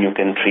mean, and then you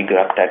can trigger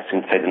attacks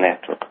inside the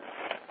network.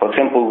 For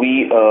example,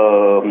 we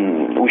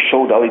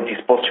showed how it is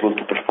possible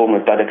to perform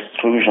a data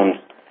extrusion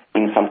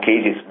in some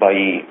cases by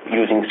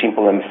using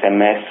simple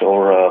SMS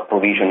or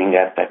provisioning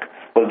attack.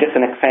 Well, just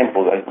an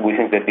example. We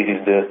think that this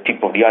is the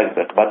tip of the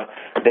iceberg, but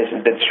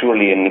that's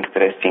surely an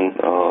interesting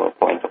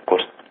point, of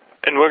course.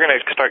 And we're going to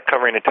start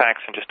covering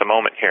attacks in just a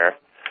moment here.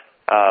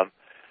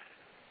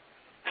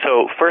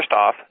 So first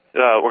off,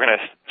 we're going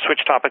to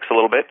switch topics a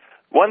little bit.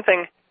 One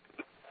thing,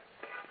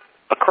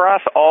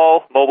 across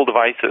all mobile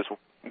devices,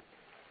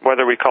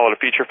 whether we call it a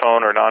feature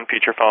phone or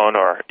non-feature phone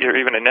or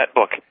even a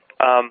netbook,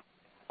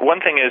 one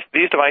thing is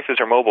these devices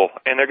are mobile,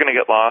 and they're going to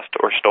get lost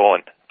or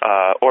stolen,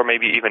 or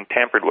maybe even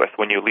tampered with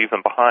when you leave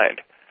them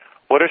behind.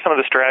 What are some of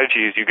the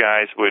strategies you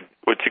guys would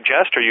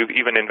suggest, or you've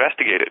even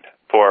investigated,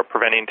 for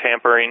preventing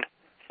tampering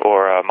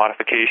or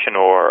modification,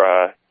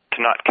 or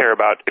to not care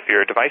about if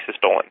your device is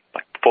stolen,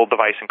 like full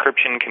device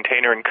encryption,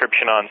 container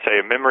encryption on, say,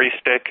 a memory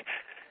stick?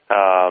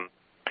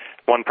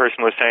 One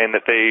person was saying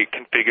that they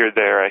configured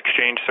their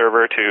Exchange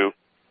server to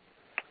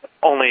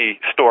only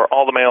store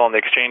all the mail on the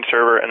Exchange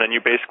server, and then you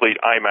basically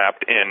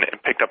IMAP'd in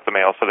and picked up the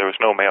mail, so there was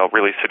no mail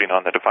really sitting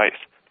on the device.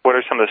 What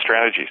are some of the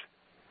strategies?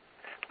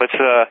 Let's,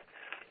 I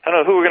don't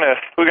know, who we're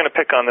gonna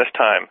pick on this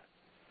time.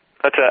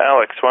 Let's,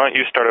 Alex, why don't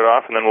you start it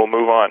off, and then we'll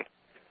move on.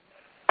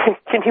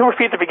 Can you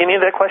repeat the beginning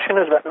of that question?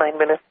 It was about 9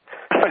 minutes.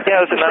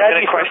 Yeah, it was a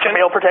 9-minute question. For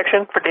mail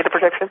protection, for data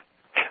protection?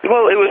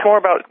 Well, it was more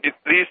about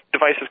these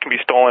devices can be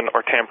stolen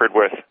or tampered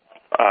with.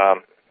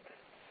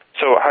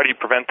 So how do you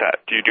prevent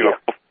that? Do you do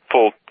a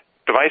full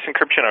device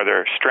encryption? Are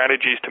there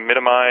strategies to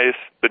minimize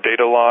the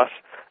data loss?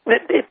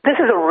 This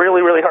is a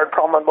really, really hard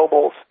problem on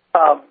mobiles.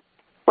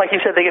 Like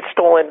you said, they get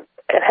stolen.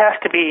 It has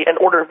to be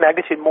an order of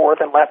magnitude more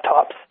than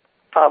laptops.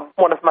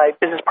 One of my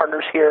business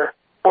partners here,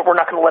 we're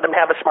not going to let him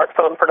have a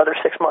smartphone for another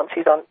 6 months.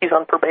 He's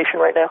on probation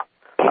right now.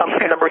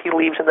 The number he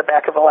leaves in the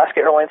back of Alaska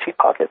Airlines seat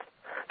pockets.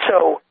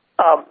 So,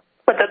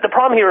 but the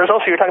problem here is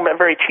also you're talking about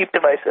very cheap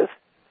devices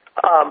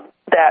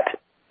that,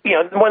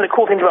 one of the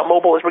cool things about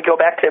mobile is we go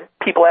back to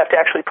people have to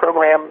actually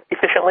program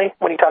efficiently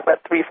when you talk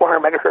about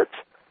 300-400 megahertz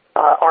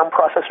ARM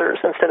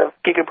processors instead of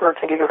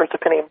gigahertz and gigahertz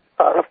depending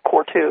of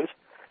Core 2s.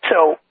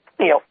 So,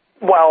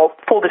 while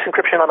full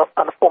disencryption on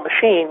a full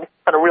machine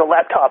on a real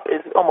laptop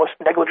is almost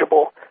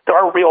negligible, there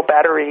are real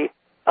battery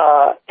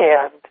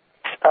and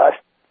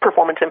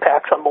performance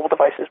impacts on mobile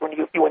devices when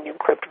you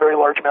encrypt very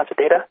large amounts of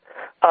data.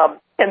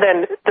 And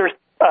then there's,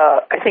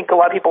 I think a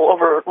lot of people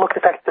overlook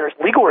the fact that there's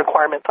legal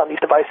requirements on these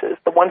devices.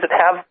 The ones that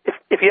have,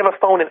 if you have a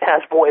phone that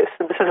has voice,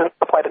 and this doesn't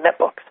apply to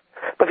netbooks,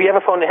 but if you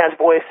have a phone that has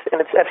voice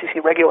and it's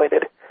FCC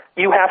regulated,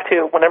 you have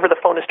to, whenever the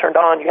phone is turned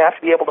on, you have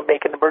to be able to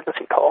make an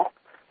emergency call,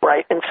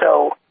 right? And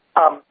so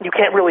you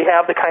can't really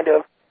have the kind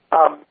of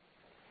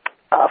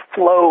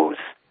flows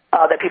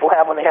that people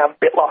have when they have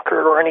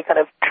BitLocker or any kind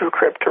of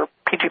TrueCrypt or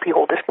PGP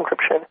hole disk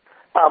encryption.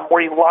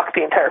 where you lock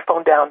the entire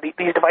phone down.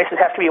 These devices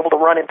have to be able to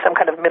run in some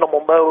kind of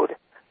minimal mode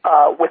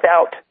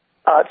without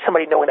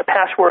somebody knowing a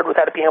password,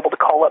 without it being able to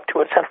call up to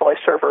a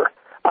centralized server.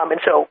 And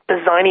so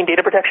designing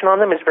data protection on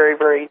them is very,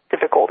 very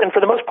difficult. And for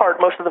the most part,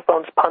 most of the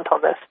phones punt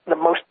on this.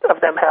 Most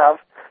of them have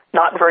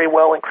not very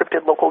well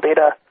encrypted local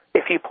data.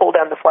 If you pull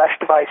down the flash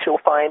device,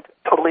 you'll find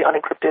totally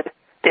unencrypted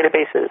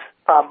databases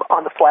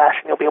on the flash,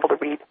 and you'll be able to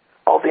read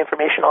all the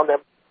information on them,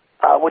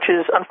 which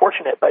is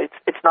unfortunate, but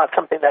it's not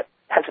something that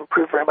has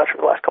improved very much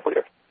over the last couple of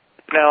years.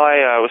 Now,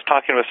 I was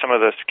talking with some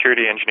of the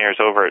security engineers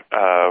over at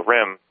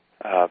RIM,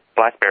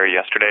 BlackBerry,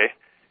 yesterday,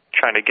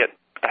 trying to get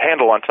a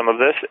handle on some of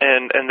this,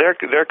 and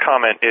their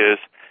comment is,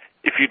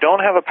 if you don't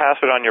have a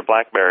password on your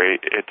BlackBerry,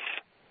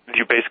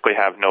 you basically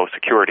have no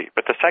security.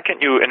 But the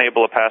second you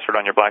enable a password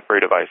on your BlackBerry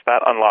device,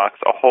 that unlocks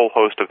a whole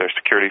host of their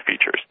security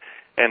features,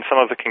 and some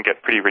of it can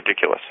get pretty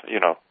ridiculous,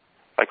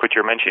 like what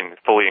you're mentioning,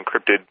 fully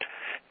encrypted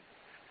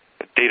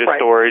data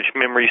storage,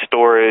 memory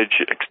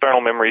storage,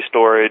 external memory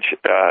storage.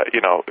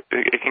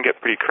 It can get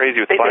pretty crazy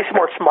with They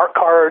support smart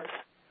cards.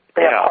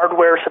 They have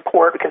hardware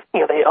support because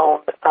they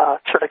own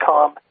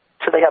Certicom,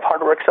 so they have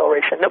hardware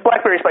acceleration.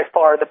 BlackBerry is by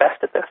far the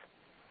best at this.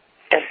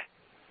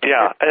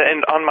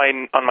 And on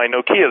my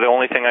Nokia, the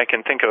only thing I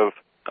can think of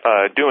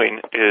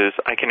doing is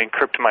I can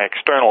encrypt my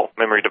external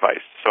memory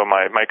device, so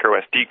my micro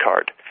SD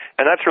card.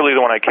 And that's really the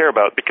one I care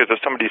about, because if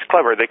somebody's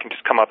clever, they can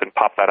just come up and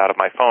pop that out of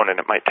my phone, and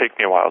it might take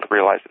me a while to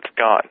realize it's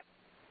gone.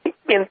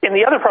 In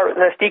the other part of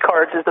the SD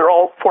cards is they're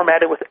all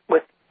formatted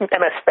with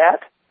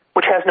MSFAT,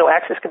 which has no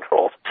access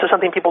controls. So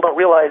something people don't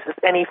realize is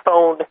any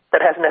phone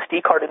that has an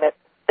SD card in it,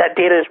 that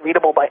data is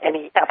readable by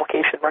any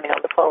application running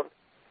on the phone,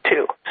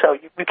 too. So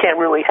you can't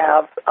really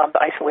have the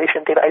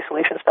data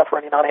isolation stuff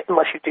running on it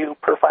unless you do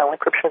per-file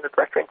encryption or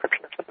directory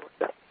encryption or something like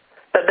that.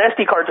 But the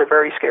SD cards are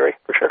very scary,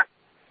 for sure.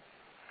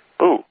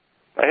 Ooh,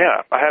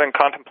 yeah, I hadn't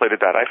contemplated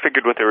that. I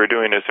figured what they were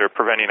doing is they're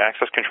preventing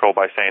access control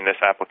by saying this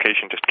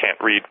application just can't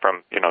read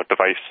from,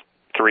 device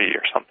 3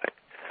 or something.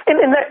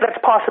 And that's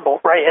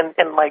possible, right?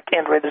 And like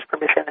Android, there's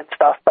permission and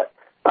stuff. But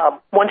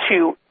once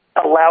you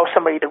allow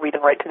somebody to read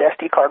and write to the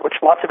SD card, which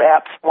lots of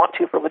apps want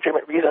to for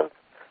legitimate reasons,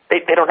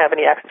 they don't have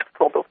any access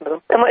control built into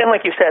them. And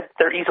like you said,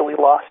 they're easily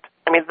lost.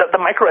 I mean, the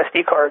micro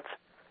SD cards,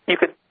 you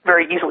could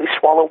very easily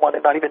swallow one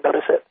and not even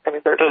notice it. I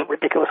mean, they're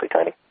ridiculously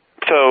tiny.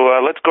 So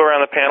let's go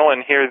around the panel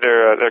and hear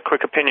their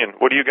quick opinion.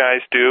 What do you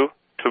guys do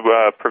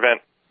to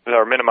prevent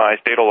or minimize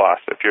data loss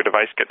if your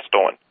device gets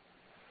stolen?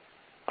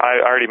 I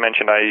already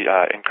mentioned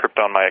I encrypt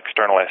on my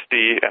external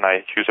SD, and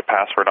I use a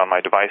password on my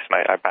device,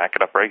 and I back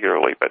it up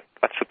regularly, but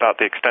that's about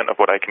the extent of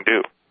what I can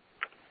do.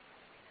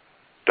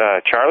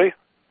 Charlie?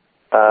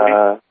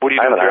 What do you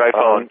do with your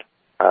iPhone?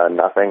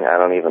 Nothing. I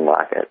don't even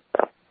lock it.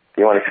 So if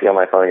you want to steal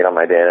my phone and get on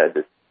my data,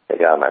 just take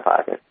it out of my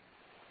pocket.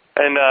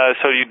 And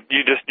so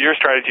your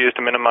strategy is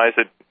to minimize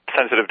the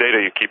sensitive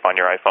data you keep on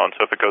your iPhone,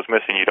 so if it goes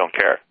missing, you don't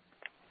care.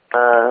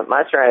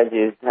 My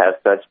strategy is to have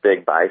such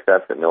big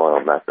biceps that no one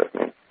will mess with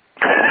me.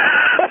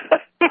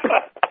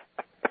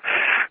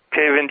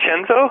 Okay,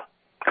 Vincenzo?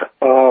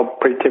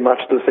 Pretty much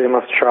the same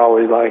as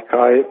Charlie. Like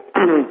I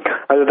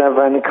don't have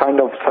any kind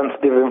of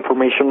sensitive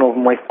information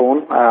on my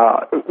phone.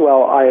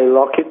 I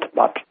lock it,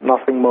 but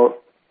nothing more.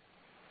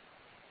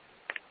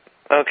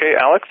 Okay,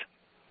 Alex?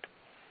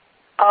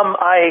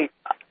 I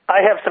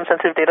have some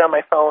sensitive data on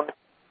my phone,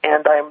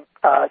 and I'm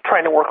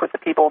trying to work with the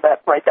people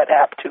that write that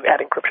app to add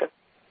encryption.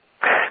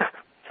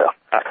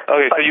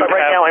 But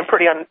right now I'm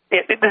pretty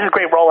this is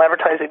great. We're all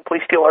advertising.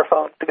 Please steal our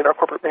phones to get our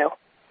corporate mail.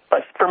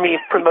 But for me,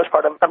 for the most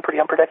part, I'm pretty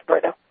unprotected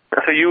right now.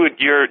 So your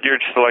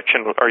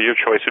selection or your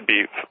choice would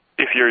be,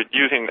 if you're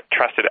using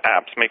trusted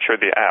apps, make sure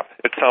the app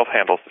itself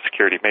handles the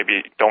security.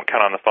 Maybe don't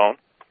count on the phone.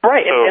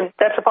 Right, and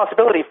that's a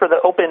possibility for the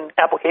open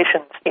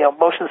applications.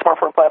 Most of the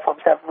smartphone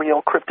platforms have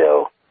real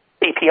crypto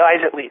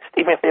APIs, at least,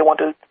 even if they want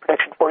to do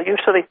protection for you.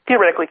 So they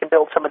theoretically can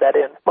build some of that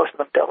in. Most of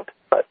them don't,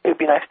 but it would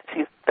be nice to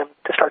see them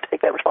to start to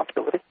take that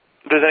responsibility.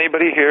 Does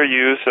anybody here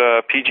use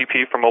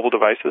PGP for mobile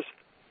devices?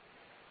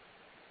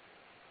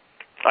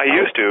 I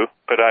used to,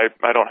 but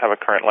I don't have a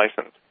current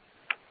license.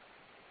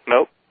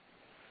 Nope.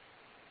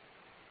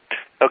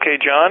 Okay,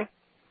 John,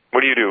 what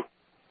do you do?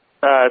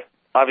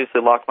 Obviously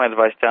lock my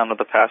device down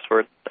with a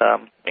password,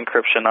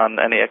 encryption on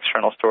any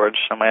external storage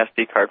on my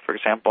SD card, for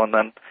example, and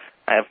then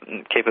I have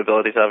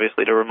capabilities,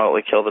 obviously, to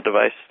remotely kill the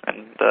device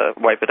and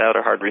wipe it out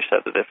or hard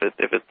reset it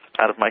if it's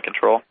out of my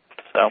control.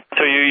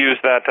 So you use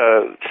that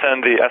to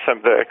send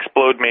the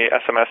Explode Me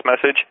SMS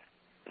message?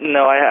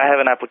 No, I have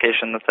an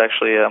application that's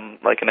actually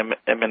like an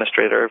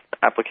administrator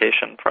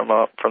application from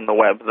the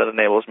web that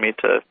enables me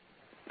to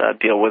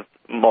deal with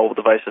mobile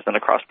devices in a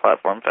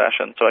cross-platform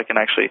fashion. So I can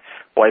actually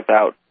wipe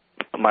out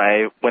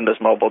my Windows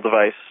mobile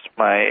device,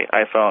 my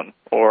iPhone,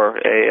 or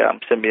a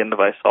Symbian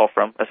device, all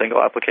from a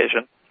single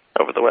application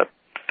over the web.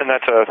 And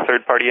that's a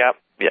third-party app?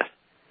 Yes.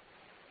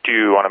 Do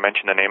you want to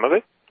mention the name of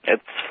it?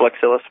 It's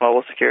Flexilis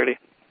Mobile Security.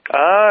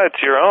 Ah,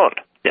 it's your own?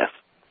 Yes.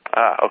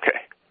 Ah,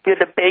 okay. You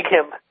had to beg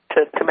him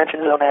to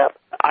mention his own app.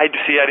 I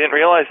didn't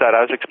realize that.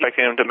 I was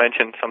expecting him to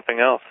mention something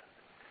else.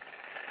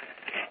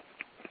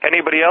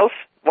 Anybody else?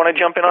 want to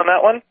jump in on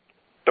that one?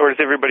 Or does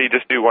everybody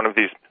just do one of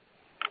these?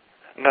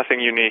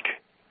 Nothing unique.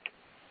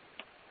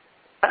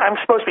 I'm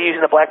supposed to be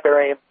using the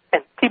BlackBerry,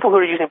 and people who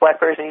are using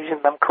BlackBerries and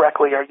using them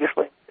correctly are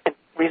usually in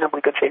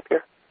reasonably good shape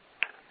here.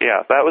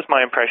 Yeah, that was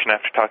my impression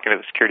after talking to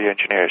the security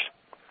engineers.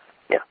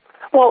 Yeah.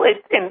 Well,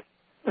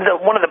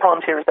 one of the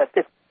problems here is that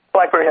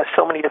BlackBerry has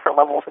so many different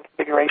levels of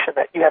configuration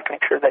that you have to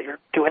make sure that you're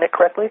doing it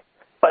correctly.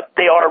 But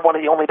they are one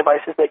of the only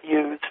devices that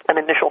use an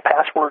initial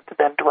password to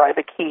then derive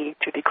a key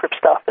to decrypt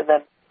stuff, and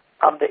then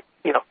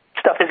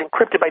stuff is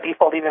encrypted by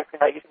default even if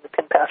you're not using the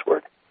PIN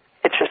password.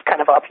 It's just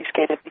kind of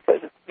obfuscated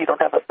because you don't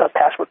have a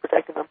password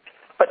protecting them.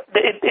 But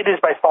it is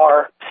by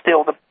far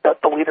still the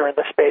leader in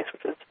the space,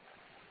 which is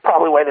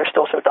probably why they're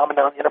still so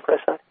dominant on the enterprise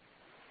side.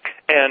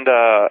 And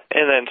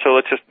then so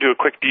let's just do a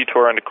quick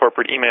detour onto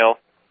corporate email.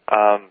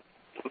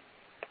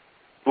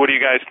 What do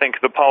you guys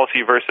think the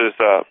policy versus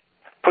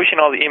pushing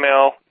all the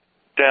email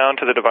down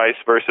to the device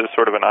versus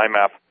sort of an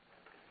IMAP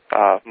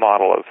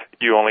model of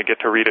you only get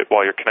to read it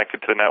while you're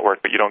connected to the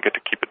network, but you don't get to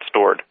keep it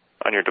stored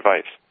on your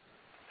device?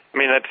 I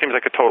mean, that seems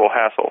like a total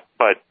hassle,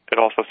 but it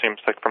also seems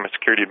like from a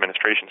security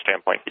administration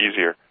standpoint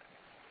easier.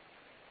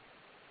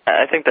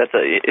 I think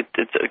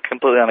it's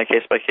completely on a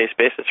case-by-case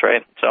basis,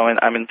 right? So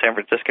I'm in San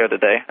Francisco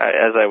today.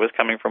 As I was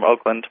coming from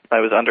Oakland,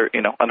 I was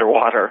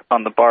underwater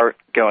on the bar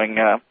going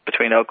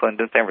between Oakland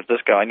and San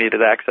Francisco. I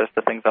needed access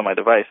to things on my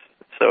device,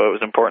 so it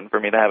was important for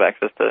me to have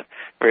access to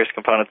various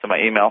components of my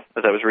email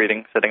as I was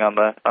reading, sitting on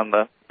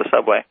the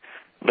subway.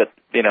 But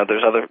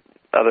there's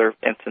other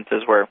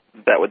instances where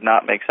that would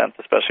not make sense,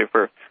 especially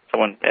for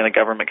someone in a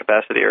government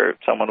capacity or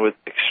someone with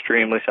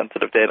extremely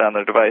sensitive data on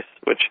their device,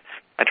 which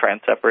I try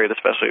and separate,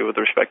 especially with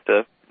respect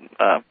to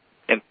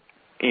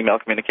email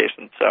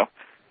communication. So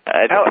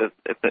I think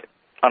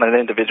on an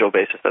individual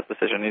basis, that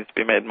decision needs to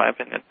be made, in my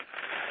opinion.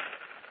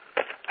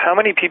 How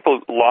many people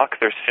lock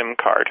their SIM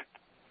card?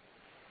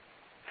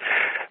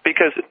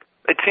 Because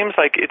it seems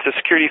like it's a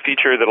security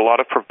feature that a lot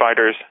of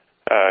providers,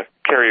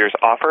 carriers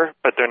offer,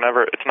 but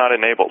it's not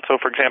enabled. So,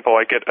 for example,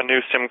 I get a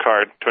new SIM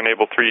card to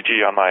enable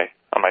 3G on my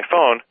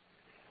phone.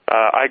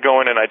 I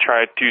go in and I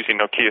try using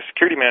Nokia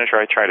Security Manager.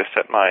 I try to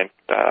set my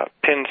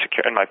PIN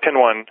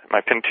 1,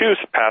 my PIN 2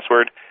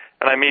 password,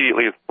 and I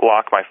immediately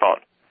lock my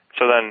phone.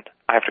 So then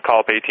I have to call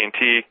up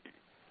AT&T,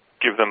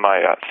 give them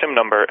my SIM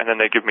number, and then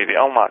they give me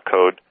the unlock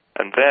code,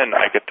 and then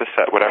I get to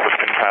set whatever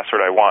PIN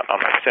password I want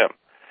on my SIM.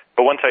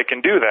 But once I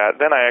can do that,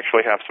 then I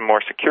actually have some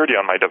more security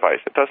on my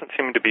device. It doesn't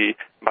seem to be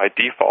by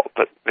default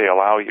that they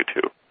allow you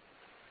to.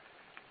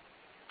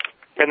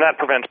 And that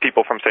prevents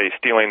people from, say,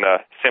 stealing the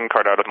SIM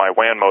card out of my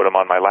WAN modem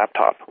on my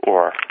laptop,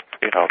 or,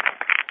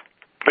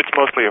 it's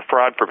mostly a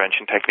fraud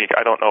prevention technique.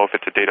 I don't know if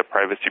it's a data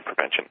privacy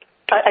prevention.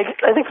 I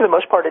think for the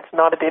most part it's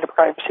not a data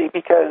privacy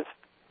because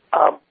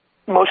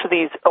most of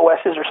these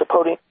OSs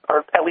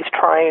are at least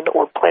trying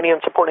or planning on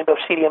supporting both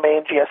CDMA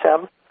and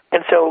GSM.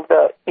 And so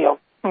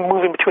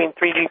moving between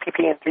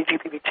 3GPP and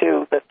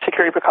 3GPP2, the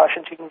security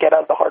precautions you can get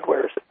out of the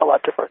hardware is a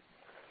lot different.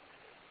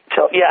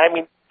 So, yeah, I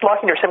mean,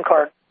 locking your SIM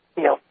card,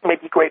 may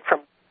be great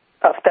from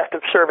a theft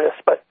of service,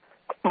 but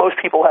most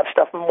people have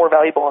stuff more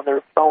valuable on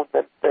their phone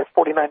than their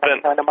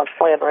 $49.99 a month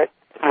plan, right?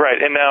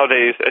 Right, and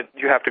nowadays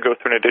you have to go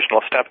through an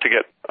additional step to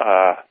get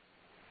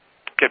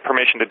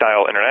permission to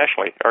dial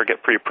internationally or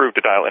get pre-approved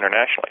to dial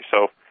internationally.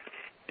 So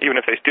even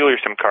if they steal your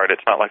SIM card,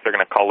 it's not like they're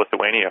going to call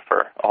Lithuania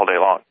for all day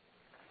long.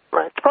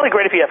 Right. It's probably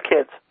great if you have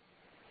kids.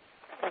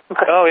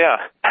 Oh, yeah.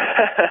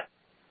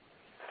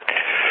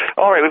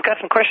 All right, we've got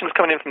some questions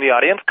coming in from the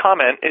audience.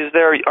 Comment,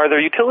 are there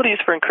utilities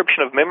for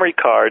encryption of memory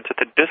cards at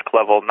the disk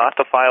level, not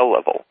the file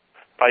level?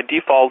 By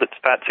default, it's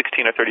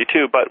FAT16 or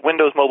 32, but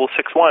Windows Mobile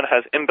 6.1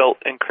 has inbuilt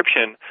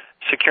encryption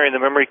securing the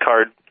memory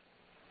card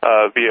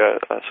via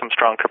some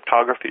strong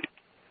cryptography.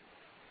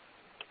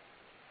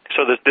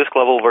 So there's disk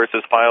level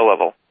versus file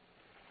level.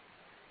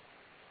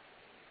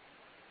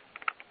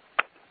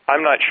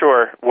 I'm not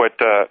sure what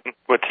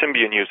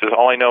Symbian uses.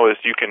 All I know is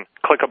you can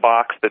click a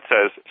box that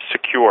says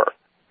secure.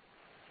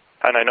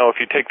 And I know if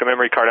you take the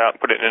memory card out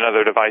and put it in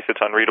another device, it's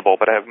unreadable,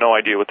 but I have no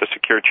idea what the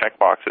secure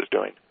checkbox is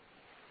doing.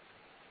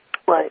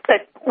 Right.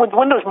 With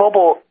Windows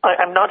Mobile,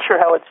 I'm not sure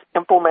how it's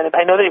implemented.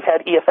 I know they've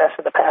had EFS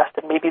in the past,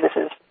 and maybe this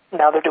is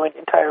now they're doing the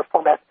entire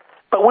format.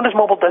 But Windows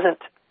Mobile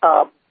doesn't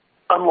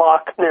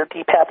unlock their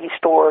DPAPI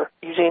store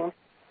using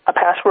a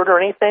password or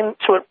anything,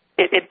 so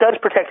it does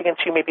protect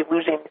against you maybe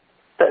losing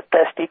the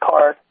SD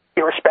card,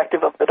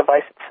 irrespective of the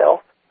device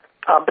itself.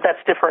 But that's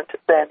different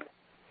than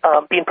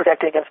being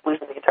protected against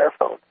losing the entire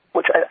phone,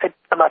 which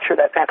I'm not sure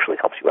that actually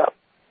helps you out.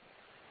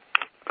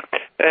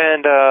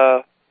 And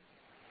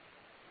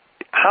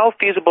how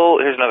feasible,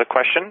 here's another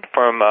question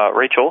from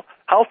Rachel,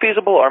 how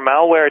feasible are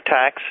malware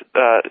attacks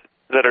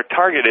that are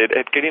targeted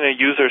at getting a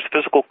user's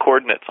physical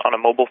coordinates on a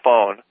mobile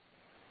phone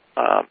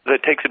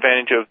that takes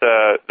advantage of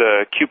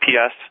the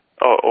QPS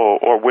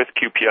or with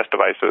QPS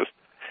devices?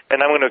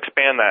 And I'm going to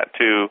expand that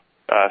to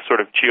sort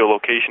of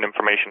geolocation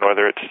information,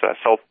 whether it's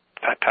cell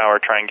tower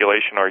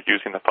triangulation or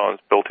using the phone's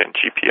built-in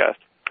GPS.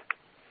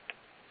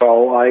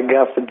 Well, I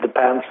guess it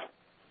depends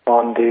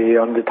on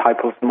the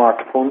type of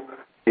smartphone.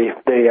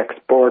 if they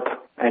export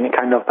any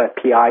kind of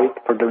API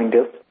for doing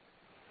this.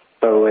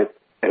 So it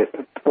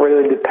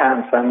really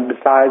depends. And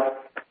besides,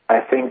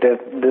 I think that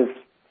this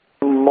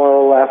more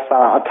or less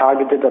a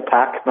targeted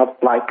attack,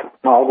 not like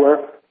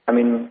malware. I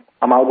mean,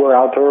 a malware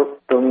author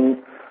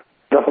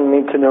doesn't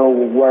need to know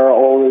where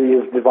all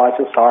these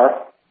devices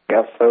are.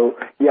 Yeah, so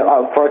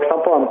for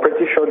example, I'm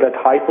pretty sure that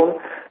Hyphon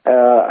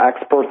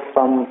exports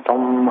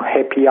some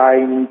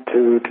API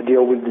to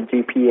deal with the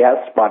GPS,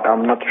 but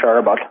I'm not sure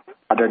about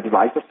other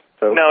devices.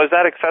 So now, is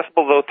that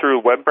accessible though through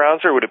a web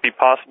browser? Would it be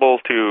possible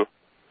to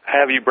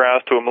have you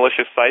browse to a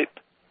malicious site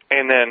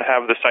and then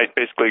have the site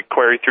basically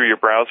query through your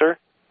browser,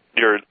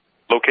 your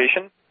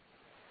location?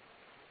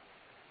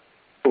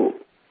 Ooh.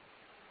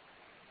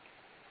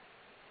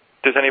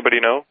 Does anybody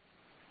know?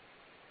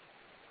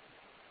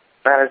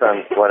 Matters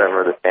on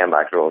whatever the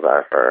sandbox rules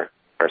are for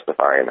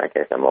Safari, in that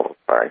case, and mobile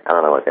Safari. I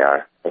don't know what they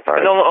are. And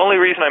the only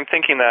reason I'm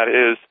thinking that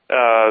is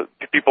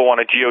people want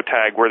to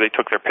geotag where they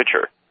took their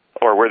picture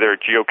or where they're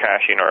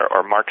geocaching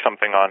or mark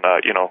something on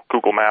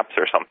Google Maps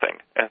or something.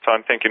 And so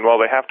I'm thinking, well,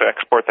 they have to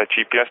export that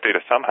GPS data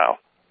somehow.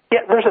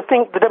 Yeah, there's a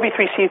thing. The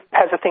W3C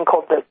has a thing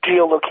called the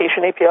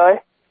geolocation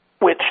API,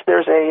 which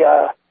there's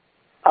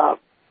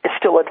it's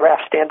still a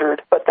draft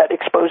standard, but that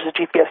exposes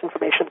GPS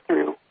information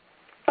through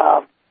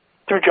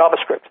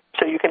JavaScript.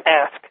 So you can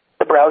ask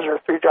the browser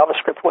through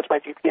JavaScript, what's my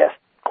GPS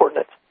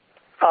coordinates,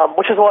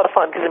 which is a lot of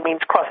fun because it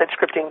means cross-site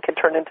scripting can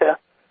turn into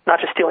not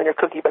just stealing your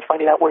cookie, but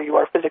finding out where you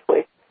are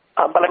physically.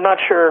 But I'm not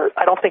sure.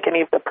 I don't think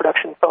any of the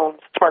production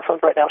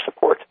smartphones right now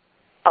support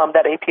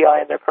that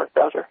API in their current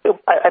browser.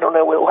 I don't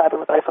know what will happen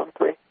with iPhone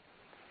 3.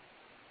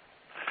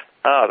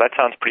 Oh, that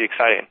sounds pretty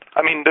exciting.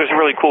 I mean, there's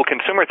really cool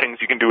consumer things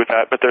you can do with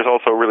that, but there's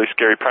also really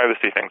scary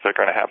privacy things that are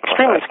going to happen with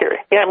that. Extremely scary.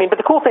 Yeah, I mean, but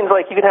the cool things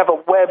like you can have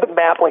a web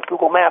map like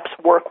Google Maps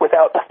work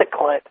without a thick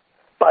client.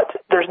 But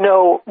there's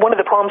one of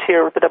the problems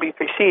here with the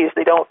W3C is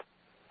they don't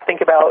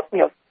think about,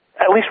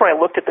 at least when I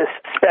looked at this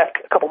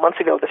spec a couple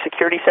months ago, the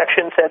security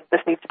section said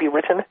this needs to be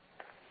written.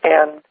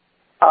 And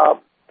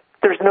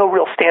there's no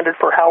real standard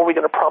for how are we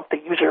going to prompt the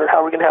user,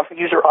 how are we going to have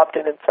user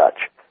opt-in and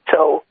such.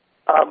 So,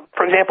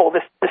 for example,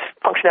 this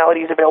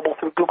functionality is available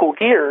through Google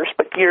Gears,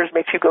 but Gears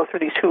makes you go through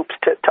these hoops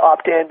to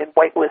opt in and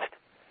whitelist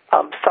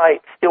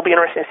sites. It'll be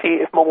interesting to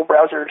see if mobile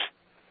browsers,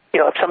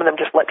 if some of them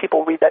just let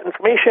people read that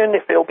information,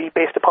 if it'll be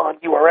based upon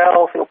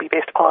URL, if it'll be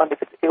based upon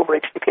if it's over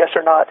HTTPS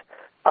or not.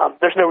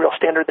 There's no real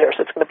standard there,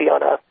 so it's going to be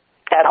on a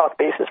ad hoc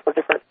basis for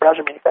different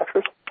browser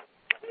manufacturers.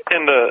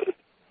 And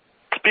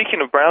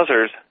speaking of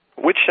browsers,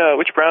 which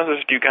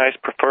browsers do you guys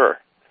prefer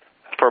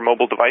for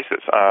mobile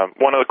devices?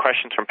 One of the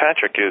questions from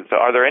Patrick is,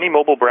 are there any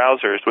mobile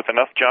browsers with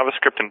enough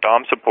JavaScript and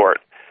DOM support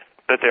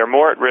that they're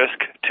more at risk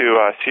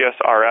to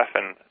CSRF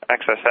and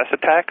XSS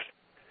attacks?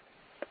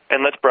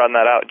 And let's broaden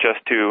that out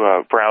just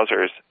to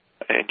browsers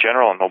in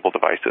general on mobile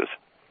devices.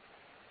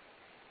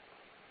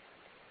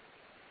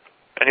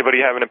 Anybody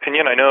have an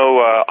opinion? I know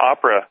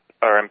Opera,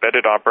 or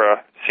embedded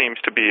Opera, seems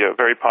to be a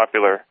very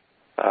popular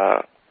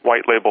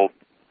white-labeled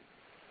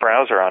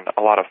browser on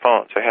a lot of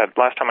phones.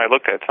 Last time I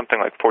looked at it, something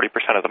like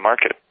 40% of the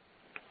market.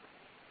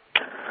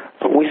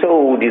 So we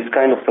saw this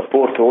kind of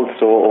support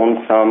also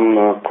on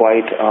some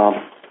quite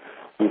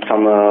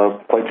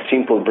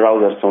simple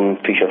browsers on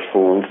feature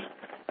phones.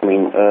 I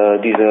mean,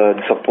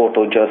 the support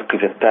of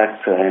JavaScript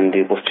attacks and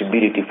the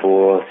possibility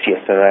for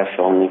CSRF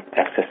on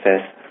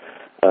XSS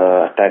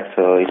attacks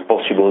is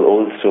possible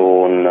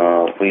also on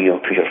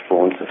feature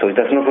phones. So it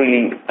does not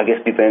really, I guess,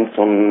 depends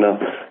on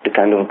the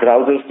kind of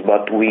browsers,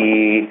 but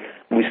we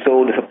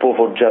saw the support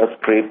for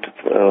JavaScript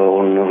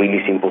on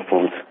really simple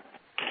phones.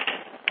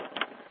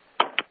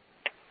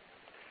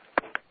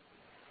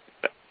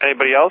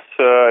 Anybody else?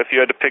 If you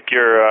had to pick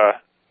your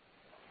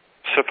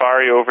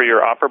Safari over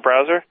your Opera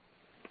browser?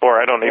 Or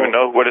I don't even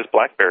know, what does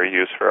BlackBerry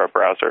use for a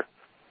browser?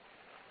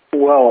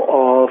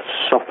 Well,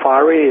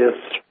 Safari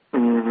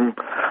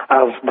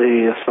has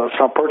the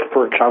support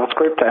for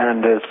JavaScript,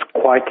 and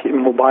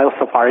mobile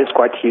Safari is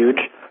quite huge.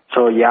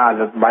 So yeah,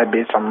 there might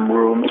be some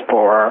rooms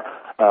for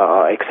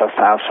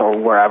XSS or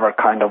wherever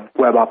kind of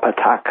web app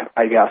attack,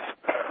 I guess.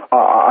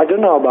 I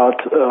don't know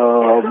about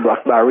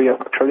BlackBerry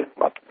actually,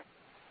 but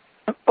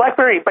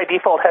BlackBerry by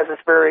default has this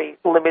very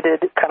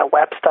limited kind of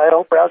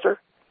web-style browser,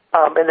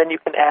 and then you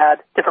can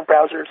add different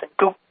browsers. And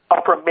Google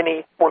Opera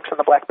Mini works on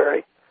the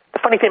BlackBerry. The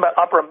funny thing about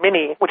Opera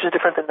Mini, which is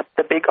different than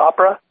the big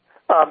Opera,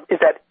 is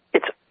that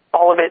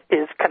all of it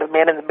is kind of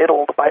man in the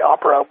middle by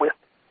Opera.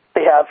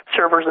 They have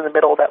servers in the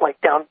middle that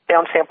like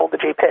downsample the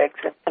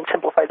JPEGs and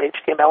simplify the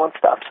HTML and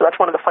stuff. So that's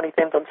one of the funny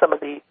things on some of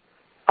these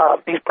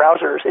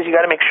browsers is you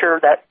got to make sure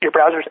that your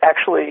browser is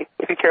actually,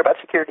 if you care about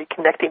security,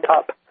 connecting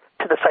up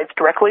to the sites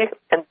directly,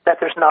 and that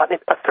there's not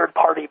a third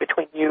party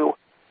between you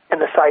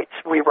and the sites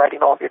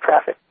rewriting all of your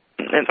traffic.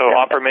 And so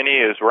Opera Mini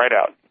is right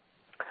out.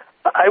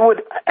 I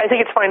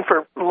think it's fine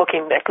for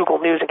looking at Google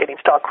News and getting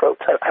stock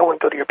quotes. I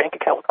wouldn't go to your bank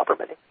account with Opera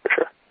Mini for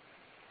sure.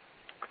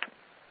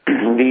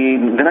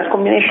 The nice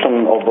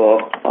combination of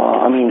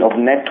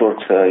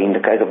networks in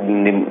the case of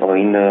in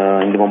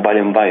the mobile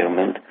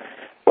environment,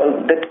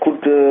 well, that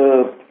could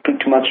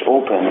pretty much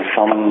open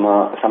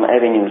some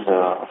avenues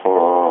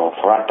for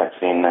attacks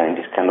in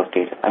this kind of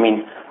case. I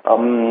mean,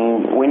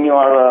 when you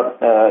are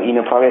in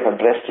a private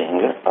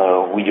addressing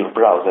with your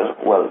browser,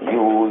 well,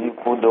 you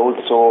could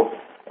also,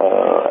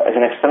 as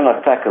an external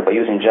attacker, by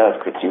using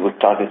JavaScript, you would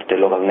target the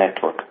local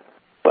network.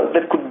 But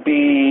there could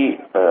be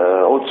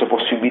also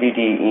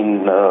possibility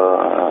in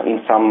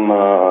some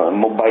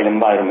mobile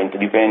environment,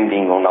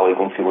 depending on how the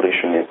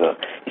configuration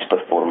is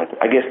performed.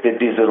 I guess that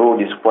this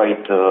road is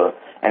quite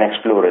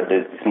unexplored at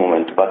this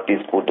moment, but this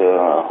could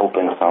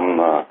open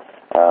some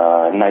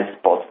nice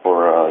spots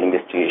for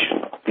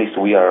investigation. At least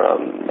we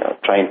are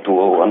trying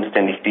to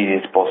understand if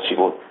this is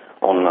possible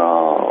on,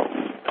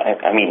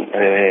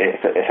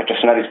 such a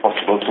scenario is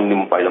possible in the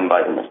mobile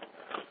environment.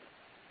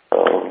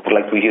 Would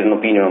like to hear an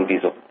opinion on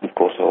this, of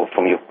course,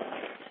 from you.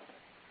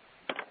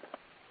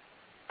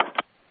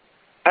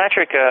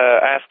 Patrick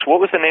asked, what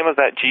was the name of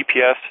that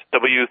GPS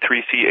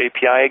W3C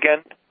API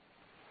again?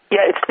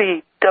 Yeah, it's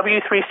the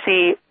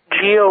W3C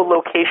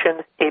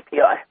Geolocation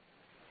API.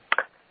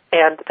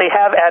 And they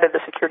have added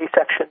the security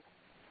section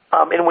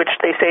in which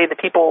they say the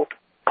people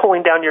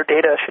pulling down your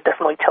data should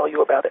definitely tell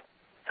you about it.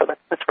 So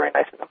that's very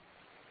nice of them.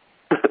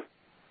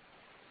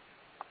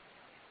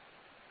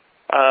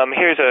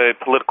 Here's a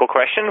political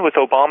question. With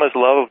Obama's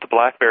love of the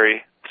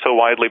BlackBerry so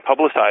widely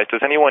publicized,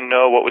 does anyone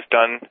know what was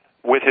done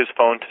with his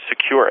phone to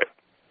secure it?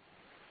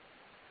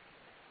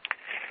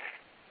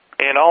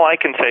 And all I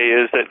can say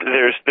is that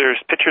there's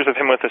pictures of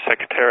him with a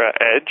Secretera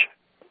Edge,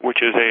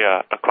 which is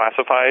a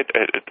classified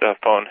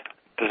phone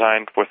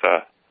designed with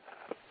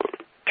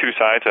two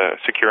sides, a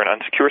secure and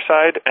unsecure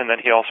side, and then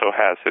he also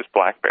has his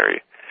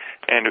BlackBerry.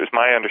 And it was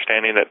my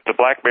understanding that the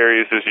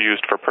BlackBerry is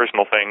used for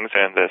personal things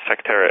and the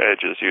Secretera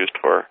Edge is used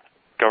for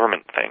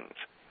government things.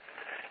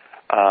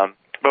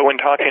 But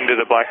when talking to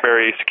the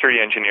BlackBerry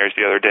security engineers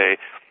the other day,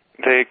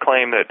 they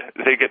claim that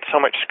they get so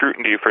much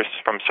scrutiny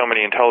from so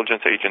many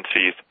intelligence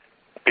agencies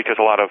because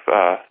a lot of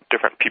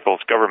different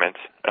people's governments,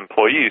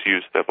 employees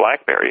use the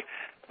BlackBerry,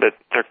 that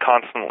they're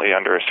constantly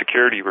under a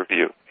security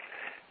review.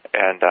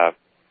 And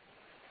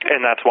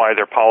that's why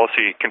their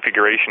policy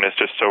configuration is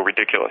just so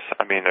ridiculous.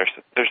 I mean, there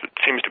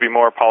seems to be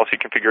more policy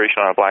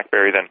configuration on a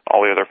BlackBerry than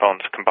all the other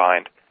phones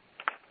combined.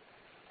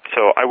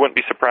 So I wouldn't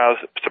be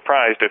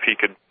surprised if he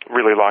could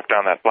really lock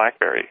down that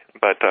BlackBerry.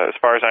 But as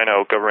far as I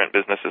know, government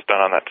business is done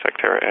on that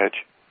Secretera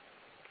Edge.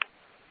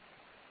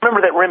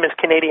 Remember that RIM is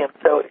Canadian,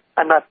 so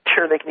I'm not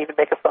sure they can even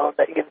make a phone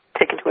that you can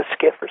take into a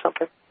skiff or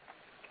something.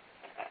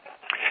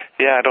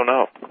 Yeah, I don't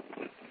know.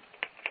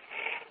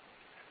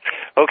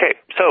 Okay,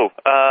 so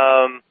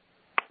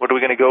what are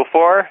we going to go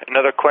for?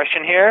 Another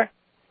question here.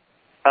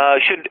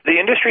 Should the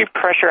industry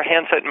pressure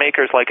handset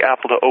makers like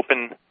Apple to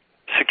open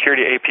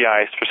security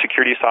APIs for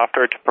security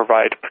software to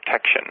provide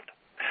protection?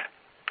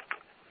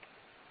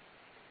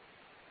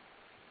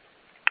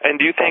 And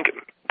do you think,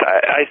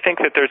 I think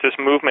that there's this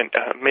movement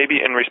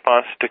maybe in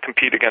response to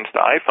compete against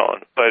the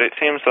iPhone, but it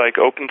seems like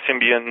Open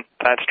Symbian,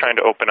 that's trying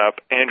to open up,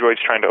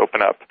 Android's trying to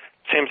open up.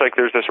 It seems like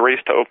there's this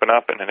race to open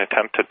up in an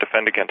attempt to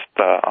defend against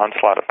the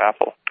onslaught of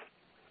Apple.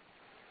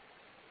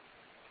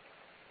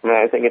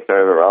 I think it's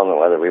sort of irrelevant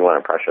whether we want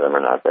to pressure them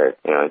or not.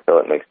 Until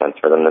it makes sense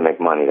for them to make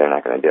money, they're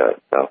not going to do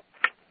it. So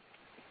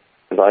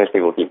as long as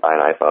people keep buying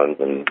iPhones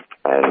and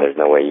there's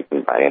no way you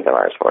can buy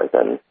antivirus for it,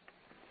 then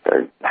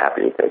they're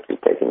happy to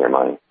keep taking your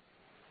money.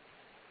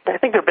 I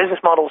think their business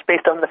model is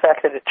based on the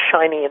fact that it's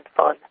shiny and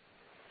fun,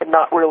 and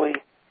not really.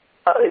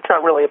 It's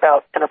not really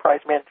about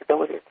enterprise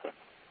manageability.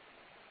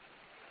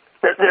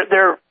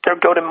 Their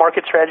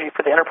go-to-market strategy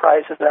for the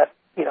enterprise is that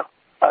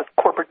a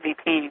corporate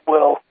VP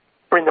will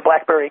bring the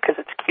BlackBerry because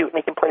it's cute and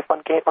he can play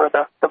fun games, or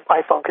the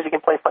iPhone because he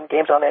can play fun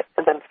games on it,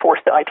 and then force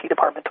the IT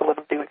department to let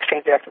them do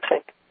Exchange Active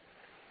Sync.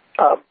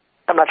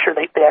 I'm not sure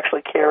they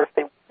actually care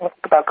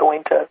about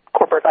going to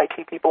corporate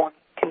IT people and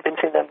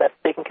convincing them that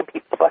they can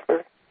compete with the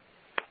BlackBerry.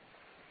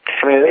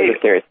 I mean, it is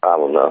a serious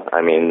problem, though.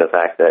 I mean, the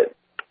fact that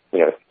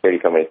security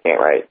companies can't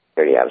write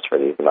security apps for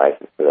these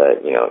devices, so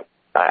that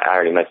I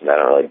already mentioned I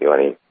don't really do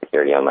any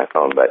security on my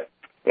phone, but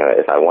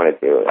if I wanted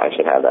to, I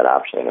should have that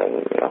option,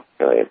 and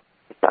really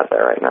it's not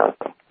there right now.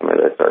 So I mean,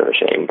 it's sort of a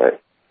shame,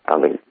 but I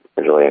don't think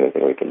there's really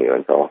anything we can do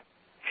until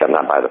I'm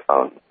not by the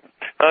phone.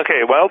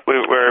 Okay, well,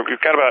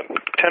 we've got about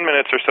 10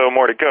 minutes or so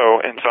more to go,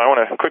 and so I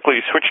want to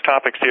quickly switch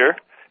topics here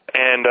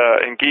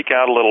and geek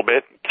out a little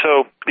bit.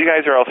 So you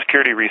guys are all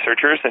security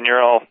researchers, and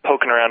you're all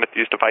poking around at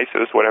these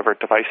devices, whatever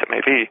device it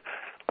may be.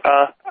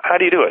 How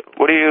do you do it?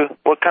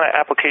 What kind of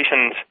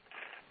applications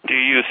do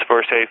you use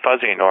for, say,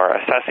 fuzzing or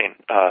assessing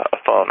a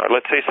phone? Or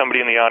let's say somebody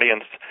in the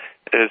audience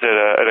is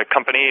at a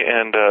company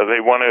and they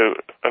want to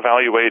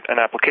evaluate an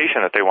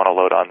application that they want to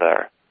load on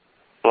their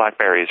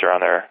BlackBerries or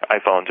on their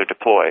iPhones or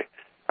deploy.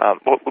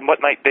 What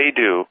might they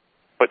do?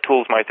 What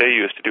tools might they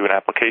use to do an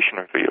application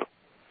review?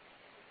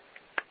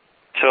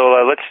 So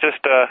let's just,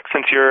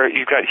 since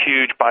you've got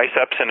huge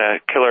biceps and a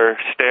killer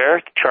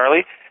stare,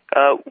 Charlie,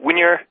 when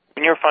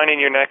you're finding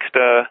your next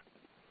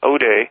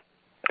O-Day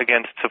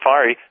against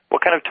Safari,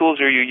 what kind of tools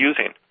are you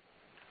using?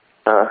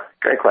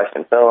 Great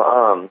question.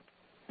 So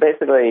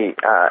basically,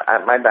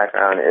 my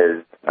background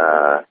is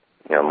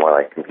more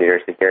like computer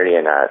security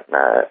and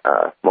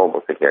not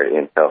mobile security.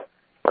 And so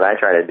what I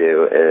try to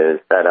do is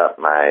set up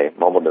my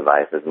mobile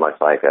device as much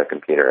like a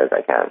computer as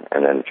I can,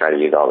 and then try to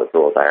use all the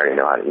tools I already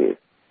know how to use.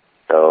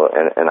 So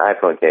in an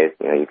iPhone case,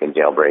 you can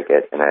jailbreak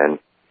it, and then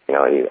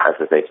you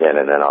SSH in,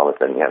 and then all of a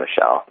sudden you have a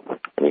shell,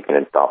 and you can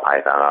install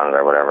Python on it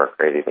or whatever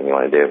crazy thing you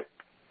want to do.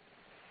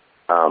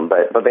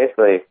 But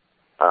basically,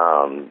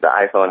 the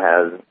iPhone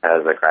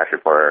has a crash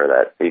reporter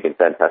that you can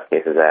send test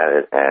cases at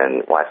it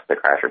and watch the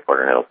crash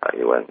reporter, and it'll tell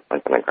you when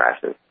something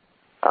crashes.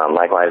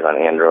 Likewise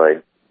on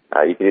Android,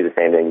 you can do the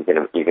same thing.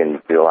 You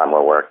can do a lot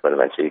more work, but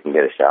eventually you can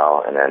get a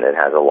shell, and then it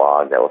has a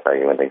log that will tell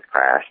you when things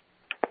crash.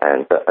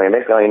 And so,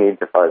 basically all you need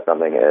to fuzz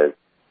something is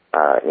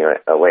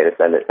a way to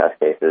send it test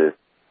cases,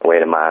 a way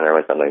to monitor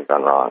when something's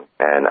gone wrong.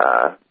 And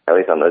at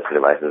least on those two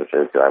devices, which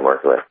is who I've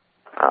worked with,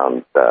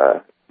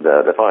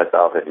 the phone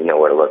itself, if you know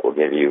where to look, will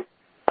give you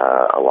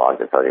a log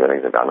that tells you when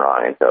things have gone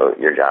wrong. And so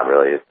your job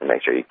really is to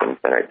make sure you can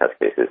generate test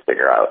cases,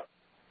 figure out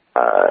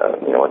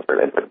what sort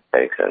of input it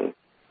takes. And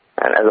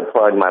as a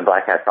plug, my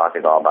Black Hat talk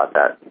is all about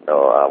that.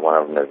 So one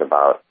of them is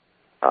about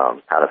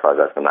how to fuzz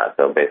SMS.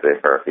 So basically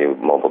for a few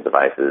mobile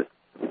devices,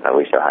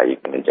 we show how you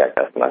can inject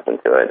SMS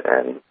into it.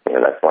 And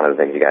that's one of the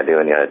things you got to do.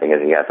 And the other thing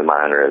is you have to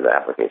monitor the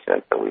application.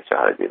 And so we show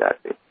how to do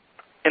that too.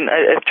 And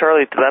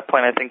Charlie, to that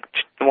point, I think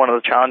one of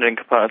the challenging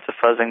components of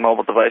fuzzing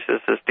mobile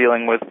devices is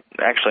dealing with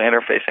actually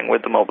interfacing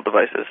with the mobile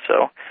devices.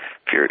 So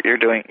if you're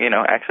doing,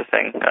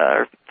 accessing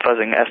or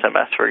fuzzing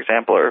SMS, for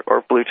example,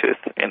 or Bluetooth,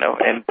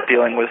 and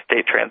dealing with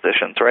state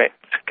transitions, right?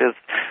 Because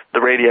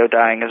the radio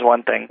dying is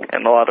one thing,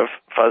 and a lot of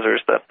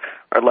fuzzers that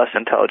are less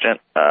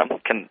intelligent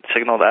can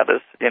signal that as,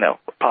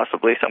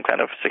 possibly some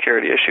kind of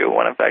security issue,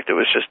 when in fact it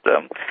was just,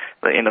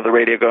 the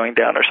radio going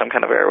down or some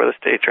kind of error with a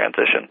state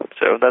transition.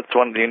 So that's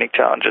one of the unique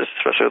challenges,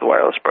 especially with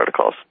wireless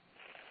protocols.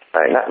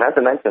 Right. Not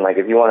to mention, like,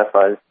 if you want to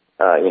fuzz,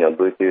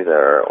 Bluetooth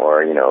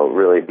or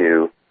really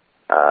do,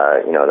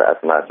 the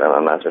SMS or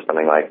MMS or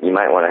something, like, you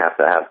might want to have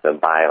to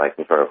buy, like,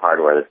 some sort of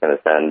hardware that's going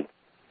to send,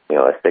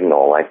 a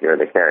signal like you're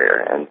the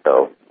carrier. And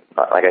so,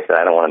 like I said,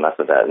 I don't want to mess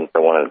with that. And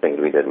so one of the things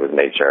we did was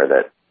make sure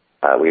that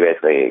we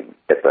basically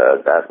get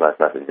the SMS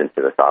message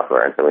into the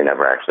software, and so we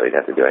never actually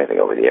have to do anything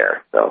over the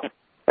air. So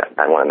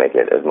I want to make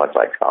it as much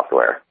like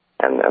software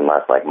and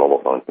less like mobile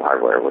phones and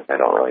hardware, which I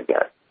don't really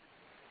get.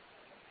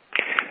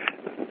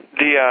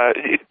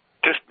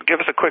 Just give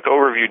us a quick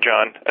overview,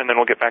 John, and then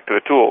we'll get back to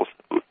the tools.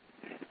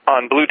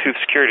 On Bluetooth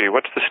security,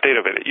 what's the state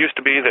of it? It used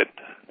to be that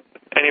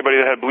anybody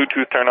that had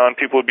Bluetooth turned on,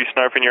 people would be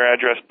snarfing your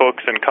address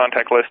books and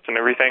contact lists and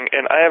everything,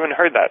 and I haven't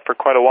heard that for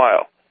quite a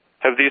while.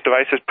 Have these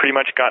devices pretty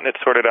much gotten it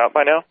sorted out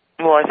by now?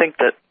 Well, I think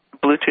that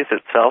Bluetooth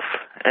itself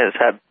has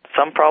had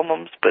some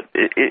problems, but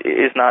it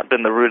has not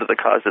been the root of the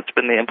cause. It's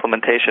been the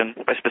implementation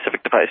by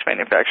specific device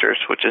manufacturers,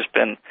 which has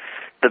been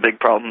the big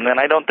problem. And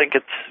I don't think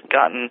it's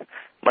gotten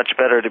much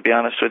better, to be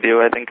honest with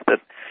you. I think that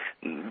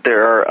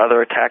there are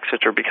other attacks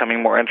which are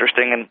becoming more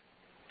interesting and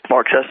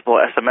more accessible.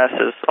 SMS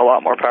is a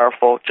lot more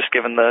powerful, just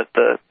given the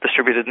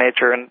distributed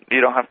nature, and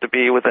you don't have to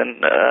be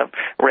within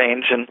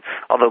range. And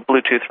although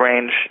Bluetooth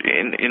range,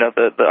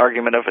 the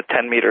argument of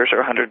 10 meters or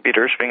 100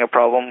 meters being a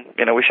problem,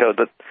 we showed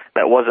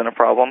that wasn't a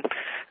problem.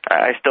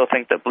 I still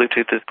think that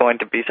Bluetooth is going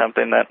to be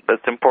something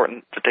that's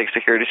important to take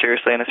security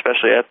seriously, and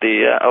especially at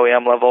the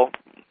OEM level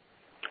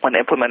when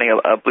implementing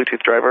a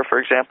Bluetooth driver, for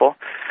example.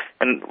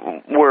 And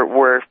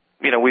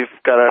we've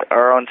got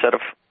our own set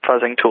of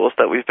fuzzing tools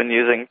that we've been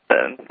using,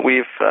 and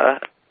we've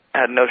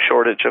had no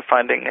shortage of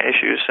finding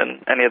issues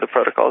in any of the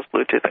protocols,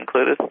 Bluetooth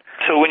included.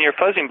 So when you're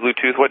fuzzing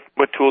Bluetooth,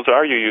 what tools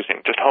are you using?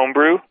 Just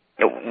Homebrew?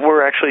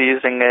 We're actually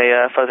using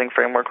a fuzzing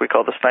framework we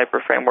call the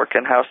Sniper framework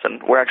in-house,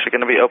 and we're actually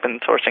going to be open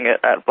sourcing it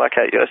at Black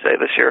Hat USA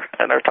this year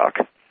at our talk.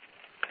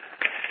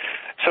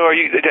 So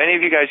do any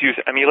of you guys use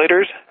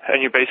emulators,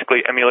 and you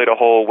basically emulate a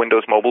whole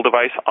Windows mobile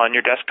device on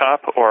your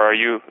desktop, or are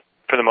you,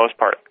 for the most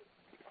part,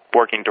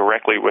 working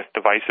directly with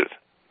devices?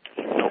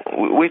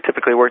 We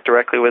typically work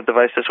directly with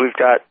devices. We've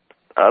got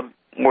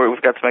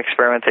some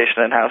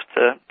experimentation in-house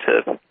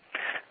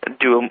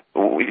to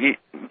we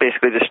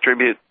basically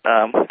distribute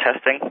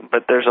testing,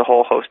 but there's a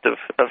whole host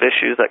of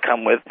issues that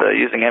come with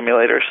using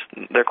emulators.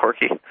 They're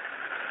quirky.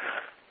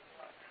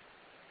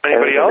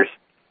 Anybody else?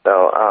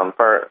 So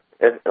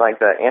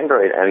the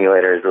Android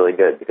emulator is really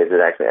good because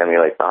it actually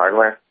emulates the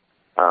hardware,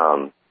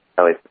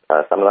 at least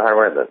some of the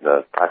hardware,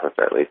 the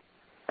processor at least.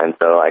 And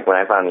so, like, when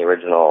I found the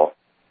original,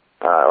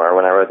 or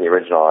when I wrote the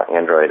original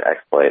Android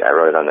exploit, I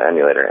wrote it on the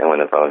emulator, and when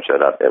the phone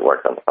showed up, it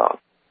worked on the phone.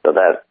 So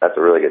that's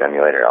a really good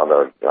emulator,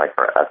 although, like,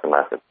 for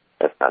SMS,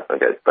 it's not so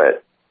good.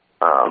 But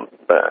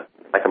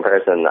by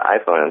comparison, the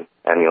iPhone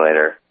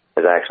emulator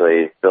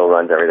actually still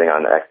runs everything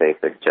on the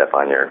x86 chip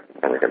on your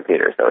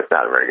computer, so it's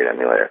not a very good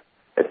emulator.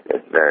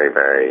 It's very,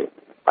 very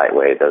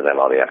lightweight. It doesn't have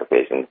all the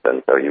applications,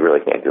 and so you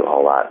really can't do a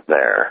whole lot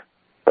there.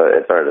 So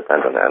it sort of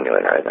depends on the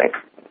emulator, I think.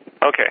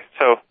 Okay,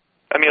 so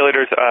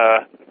emulators,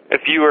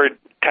 if you were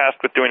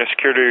tasked with doing a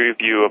security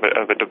review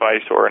of a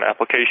device or an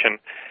application,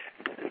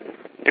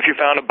 if you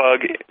found a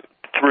bug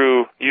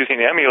through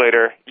using the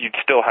emulator, you'd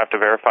still have to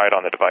verify it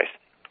on the device.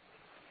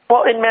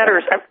 Well, it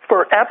matters.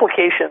 For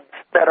applications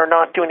that are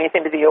not doing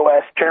anything to the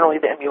OS, generally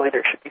the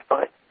emulator should be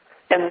fine.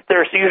 And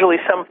there's usually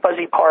some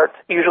fuzzy part,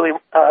 usually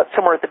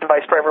somewhere at the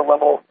device driver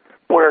level,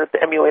 where the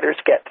emulators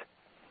get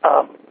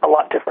a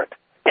lot different.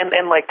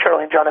 And like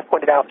Charlie and John have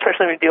pointed out,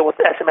 especially when you deal with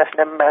SMS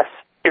and MMS,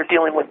 you're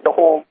dealing with the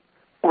whole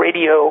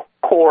radio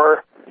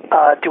core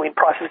doing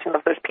processing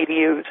of those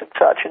PDUs and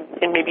such,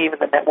 and maybe even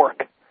the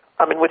network.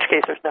 In which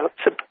case, there's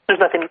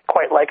nothing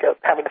quite like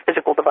having a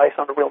physical device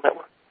on a real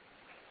network.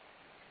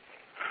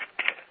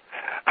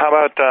 How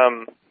about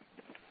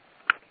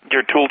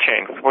your tool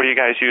chain? What do you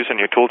guys use in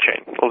your tool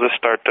chain? We'll just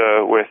start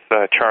with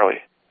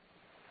Charlie.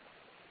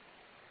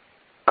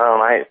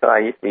 I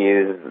used to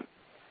use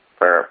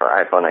for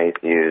iPhone. I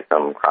used to use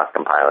some cross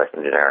compiler,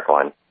 some generic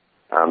one,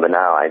 but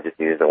now I just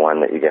use the one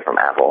that you get from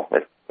Apple.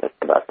 It's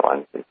the best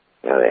one.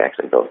 They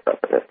actually build stuff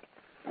with it.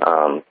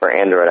 For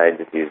Android, I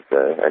just use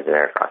a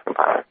generic cross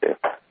compiler too.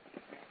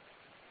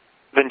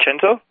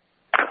 Vincenzo?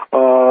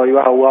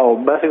 Yeah, well,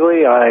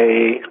 basically,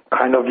 I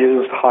kind of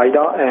use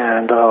Haida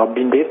and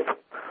BinDiff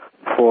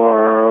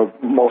for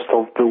most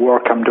of the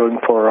work I'm doing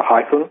for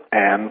iPhone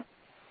and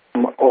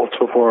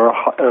also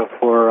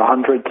for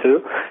Android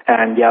too.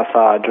 And yes,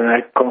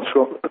 generic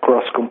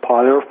cross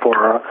compiler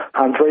for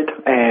Android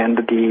and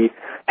the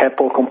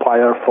Apple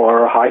compiler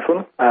for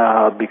iPhone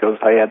because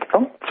I had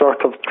some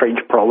sort of strange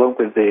problem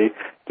with the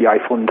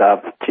iPhone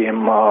dev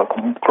team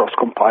cross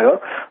compiler.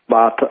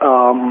 But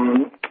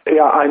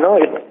yeah, I know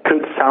it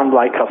could sound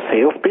like a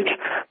sales pitch,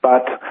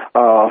 but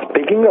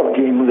speaking of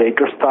the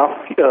emulator stuff,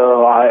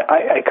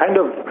 I kind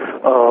of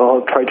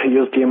try to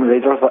use the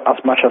emulators as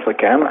much as I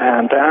can,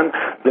 and then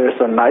there's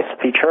a nice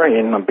feature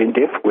in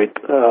BinDiff which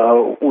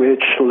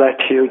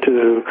lets you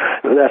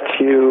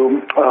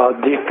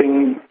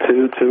diffing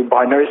to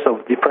binaries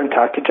of different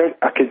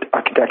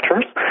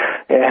architectures,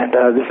 and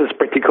this is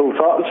pretty cool.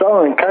 So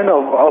I'm kind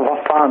of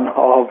a fan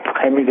of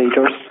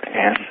emulators,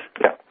 and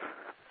yeah.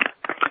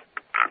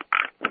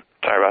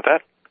 Sorry about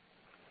that.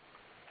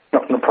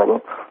 No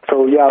problem.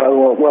 So yeah,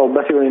 well,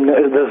 basically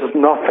there's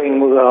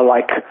nothing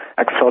like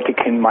exotic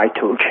in my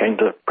tool chain.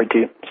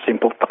 Pretty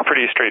simple stuff.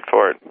 Pretty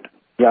straightforward.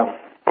 Yeah.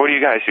 What do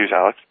you guys use,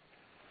 Alex?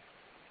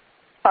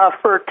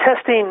 For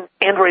testing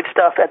Android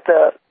stuff at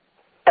the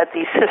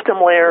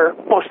system layer,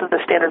 most of the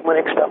standard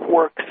Linux stuff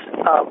works.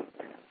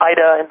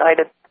 IDA and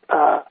IDA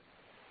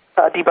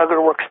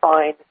debugger works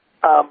fine.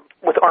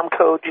 With ARM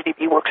code,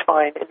 GDB works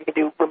fine, and you can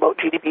do remote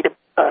GDB to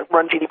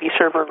run GDB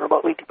server and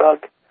remotely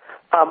debug.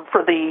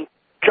 For the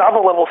Java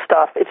level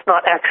stuff, it's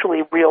not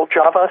actually real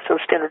Java, so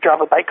standard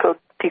Java bytecode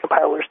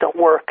decompilers don't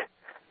work.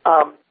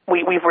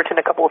 We've written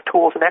a couple of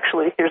tools, and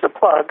actually, here's a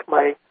plug.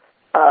 My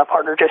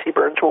partner, Jesse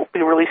Burns, will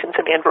be releasing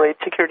some Android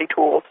security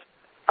tools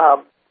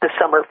this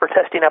summer for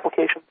testing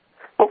applications.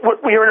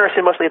 What we're interested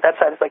in mostly at that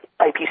side is like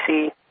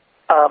IPC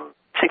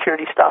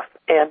security stuff,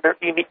 and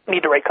you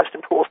need to write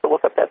custom tools to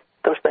look up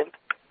those things.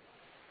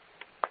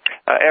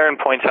 Aaron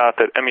points out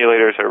that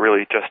emulators are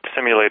really just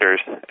simulators,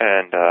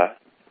 and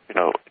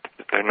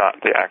they're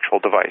not the actual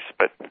device,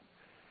 but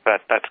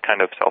that's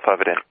kind of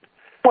self-evident.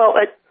 Well,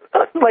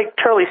 like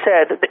Charlie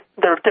said,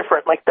 they're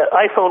different. Like the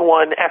iPhone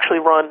one actually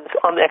runs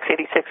on the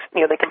x86.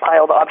 They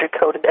compile the object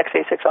code into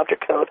x86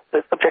 object code,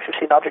 the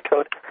Objective-C object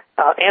code.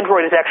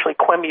 Android is actually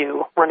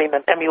QEMU running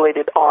an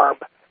emulated ARM.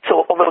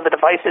 So although the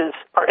devices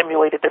are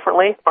emulated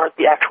differently, aren't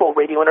the actual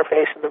radio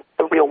interface and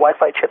the real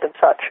Wi-Fi chip and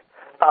such,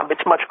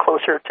 it's much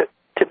closer to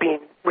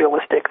being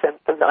realistic than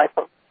the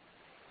iPhone.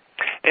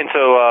 And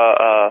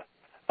so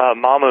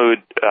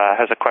Mahmoud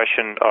has a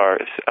question.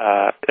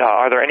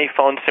 Are there any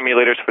phone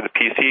simulators for the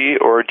PC,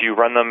 or do you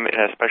run them in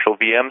a special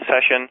VM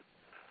session?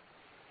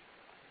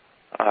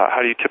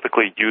 How do you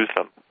typically use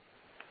them?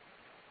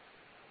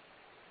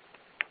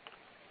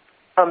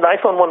 The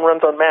iPhone one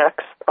runs on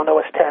Macs on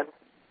OS X.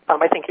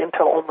 I think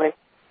Intel only.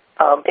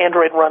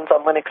 Android runs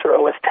on Linux or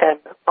OS X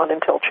on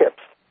Intel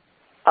chips.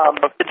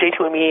 The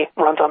J2ME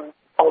runs on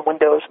all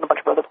Windows and a bunch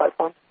of other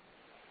platforms.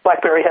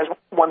 BlackBerry has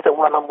ones that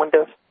run on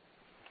Windows.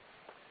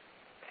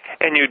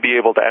 And you'd be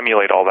able to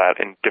emulate all that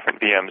in different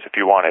VMs if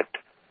you wanted.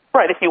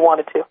 Right, if you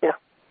wanted to, yeah.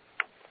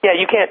 Yeah,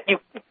 you can't. You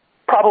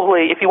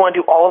probably, if you want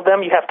to do all of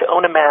them, you have to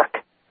own a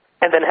Mac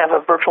and then have a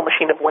virtual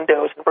machine of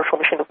Windows and a virtual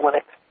machine of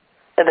Linux,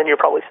 and then you're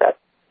probably set.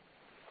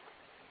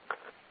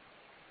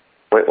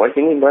 Wait, what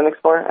do you need Linux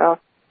for, Al?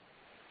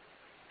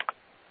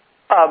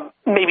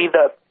 Maybe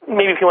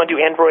if you want to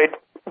do Android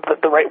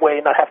the right way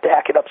and not have to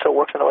hack it up so it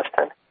works on OS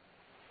X.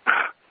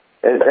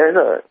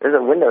 There's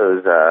a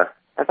Windows.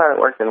 I thought it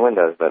worked in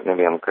Windows, but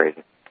maybe I'm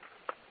crazy.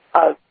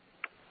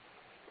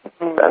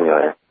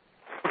 Emulator.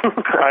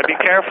 I'd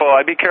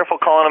be careful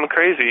calling them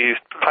crazy.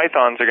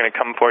 Pythons are going to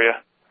come for you.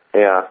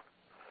 Yeah.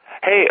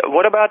 Hey,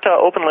 what about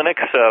Open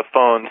Linux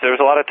phones? There was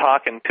a lot of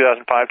talk in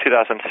 2005,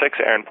 2006,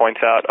 Aaron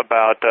points out,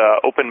 about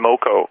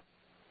OpenMoko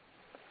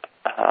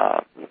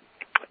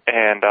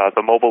and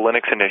the Mobile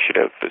Linux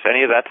Initiative. Is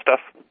any of that stuff,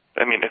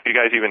 have you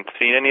guys even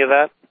seen any of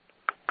that?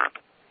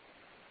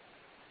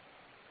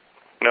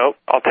 No?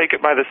 I'll take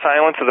it by the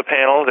silence of the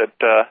panel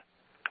that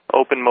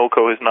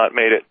OpenMoko has not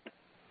made it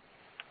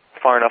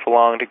far enough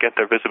along to get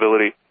their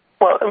visibility.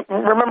 Well,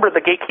 remember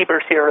the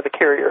gatekeepers here are the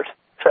carriers.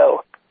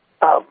 So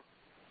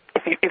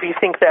if you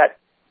think that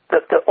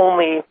the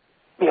only,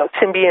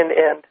 Symbian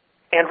and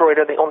Android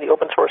are the only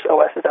open source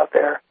OSs out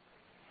there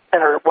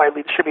and are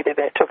widely distributed,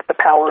 and it took the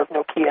power of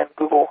Nokia and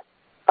Google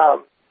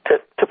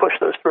to push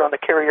those through on the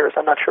carriers.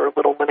 I'm not sure a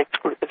little Linux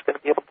group is going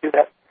to be able to do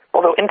that.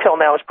 Although Intel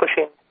now is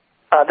pushing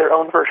their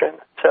own version,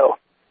 so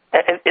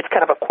it's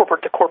kind of a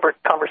corporate-to-corporate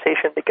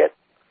conversation to get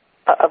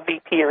a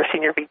VP or a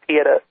senior VP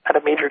at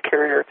a major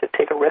carrier to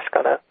take a risk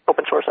on an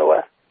open source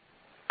OS.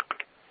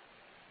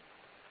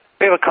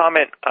 We have a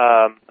comment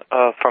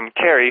from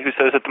Kerry who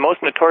says that the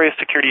most notorious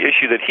security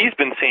issue that he's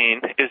been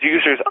seeing is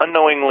users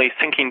unknowingly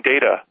syncing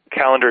data,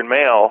 calendar and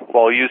mail,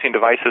 while using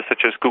devices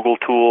such as Google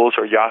Tools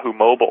or Yahoo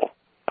Mobile,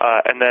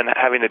 and then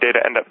having the data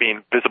end up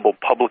being visible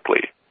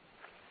publicly.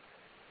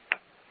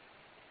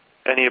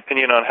 Any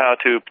opinion on how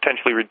to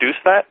potentially reduce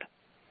that,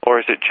 or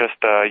is it just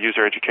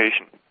user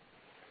education?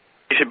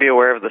 You should be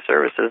aware of the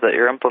services that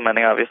you're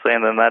implementing, obviously,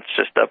 and then that's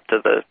just up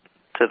to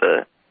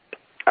the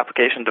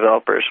application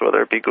developers,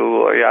 whether it be Google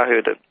or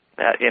Yahoo, to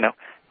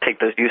take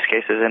those use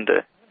cases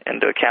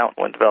into account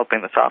when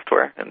developing the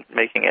software and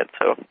making it.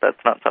 So that's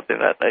not something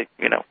that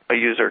a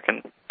user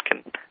can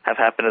have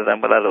happen to them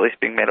without at least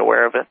being made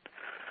aware of it.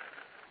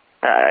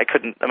 I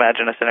couldn't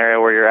imagine a scenario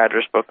where your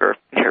address book or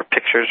your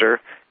pictures are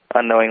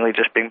unknowingly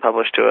just being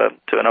published to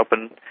an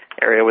open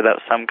area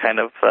without some kind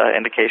of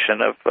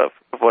indication of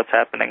what's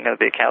happening at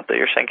the account that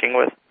you're syncing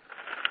with.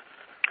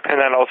 And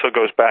that also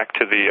goes back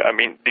to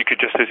you could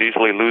just as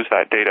easily lose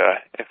that data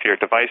if your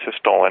device is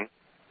stolen.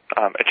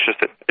 It's just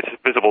that it's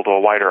visible to a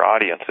wider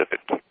audience if it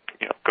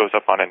goes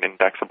up on an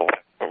indexable.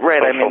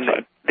 Right.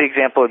 The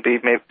example would be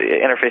maybe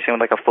interfacing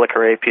with like a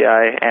Flickr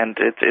API, and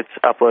it's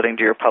uploading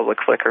to your public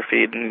Flickr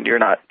feed, and you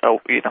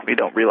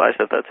don't realize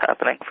that that's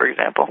happening, for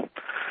example.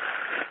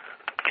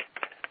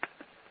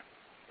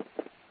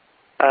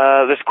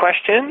 This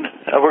question,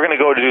 we're going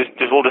to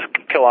we'll just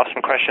kill off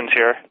some questions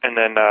here, and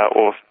then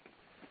we'll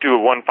do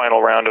one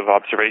final round of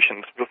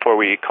observations before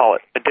we call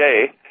it a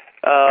day.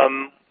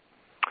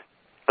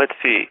 Let's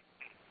see.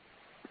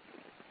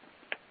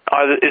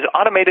 Is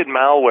automated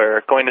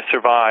malware going to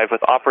survive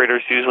with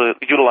operators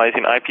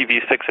utilizing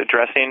IPv6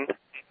 addressing?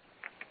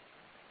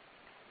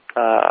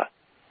 I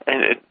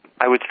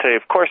would say,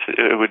 of course,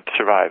 it would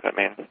survive.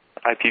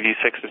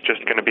 IPv6 is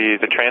just going to be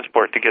the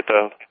transport to get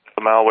the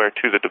malware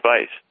to the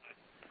device.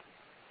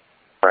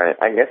 Right.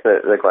 I guess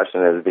the question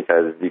is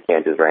because you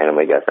can't just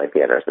randomly guess IP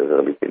addresses,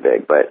 it'll be too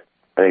big. But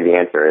I think the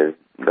answer is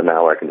the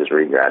malware can just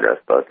read your address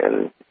book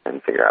and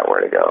figure out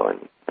where to go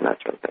and that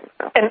sort of thing.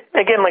 So. And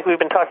again, like we've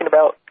been talking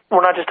about,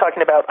 we're not just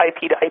talking about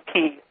IP to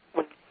IP.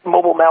 When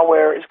mobile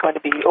malware is going to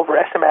be over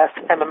SMS,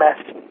 MMS,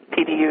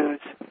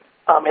 PDUs,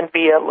 and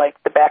via like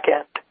the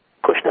back-end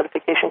push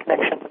notification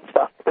connections and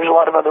stuff. There's a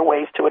lot of other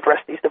ways to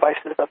address these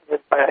devices other than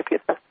by IP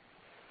address.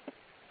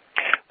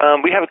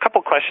 We have a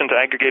couple questions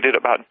aggregated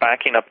about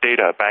backing up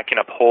data, backing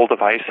up whole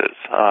devices.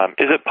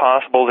 Is it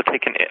possible to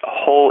take a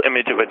whole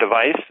image of a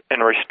device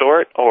and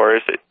restore it, or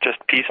is it just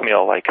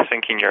piecemeal, like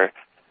syncing your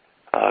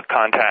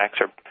contacts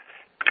or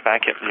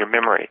back in your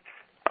memory?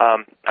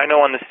 I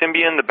know on the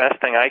Symbian, the best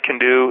thing I can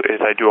do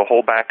is I do a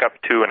whole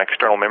backup to an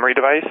external memory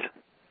device.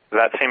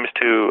 That seems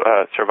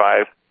to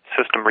survive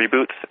system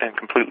reboots and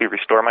completely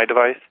restore my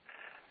device.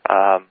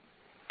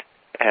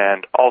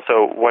 And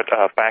also, what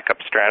backup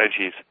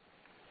strategies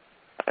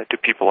do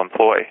people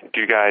employ? Do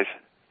you guys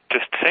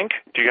just sync?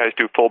 Do you guys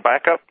do full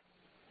backup?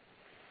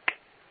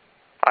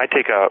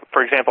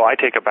 For example, I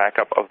take a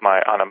backup of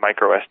on a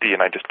micro SD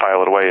and I just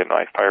file it away in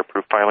my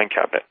fireproof filing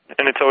cabinet.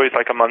 And it's always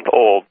like a month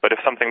old, but if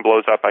something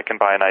blows up, I can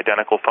buy an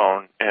identical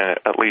phone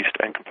at least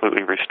and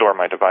completely restore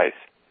my device.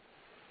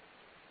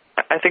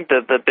 I think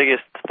that the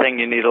biggest thing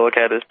you need to look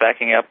at is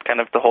backing up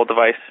kind of the whole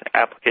device,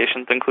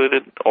 applications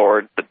included,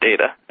 or the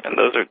data. And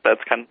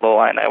that's kind of the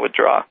line I would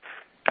draw.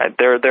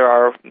 There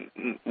are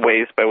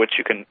ways by which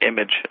you can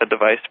image a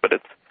device, but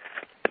it's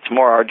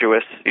more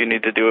arduous. You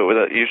need to do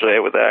it usually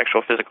with an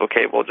actual physical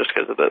cable, just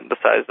because of the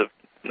size of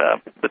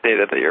the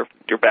data that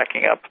you're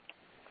backing up.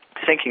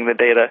 Syncing the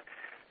data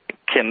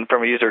can,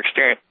 from a user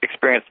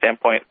experience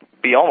standpoint,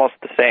 be almost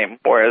the same.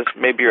 Whereas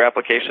maybe your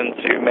applications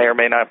you may or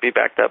may not be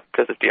backed up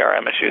because of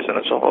DRM issues, and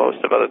there's a whole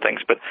host of other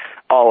things. But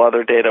all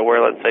other data,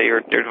 where let's say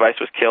your device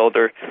was killed,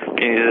 or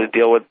you needed to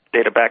deal with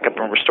data backup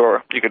and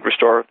restore, you could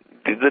restore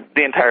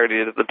the entirety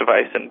of the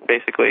device, and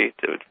basically,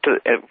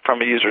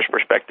 from a user's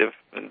perspective,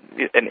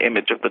 an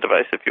image of the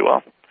device, if you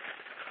will.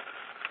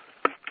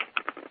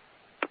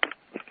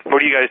 What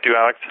do you guys do,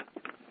 Alex?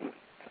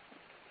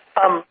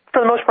 For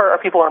the most part, our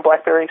people are on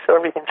BlackBerry, so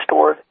everything's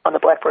stored on the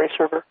BlackBerry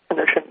server, and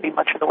there shouldn't be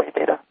much in the way of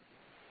data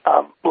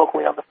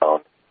locally on the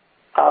phone.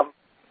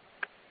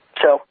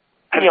 So,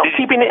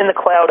 keeping it in the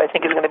cloud, I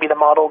think, is going to be the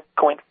model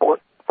going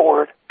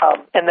forward.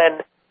 And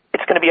then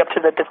it's going to be up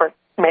to the different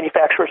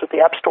manufacturers of the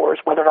app stores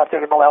whether or not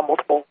they're going to allow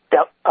multiple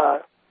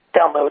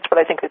downloads. But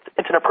I think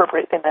it's an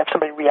appropriate thing that if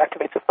somebody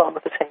reactivates a phone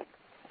with the same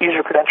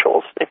user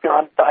credentials, if you're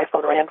on the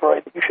iPhone or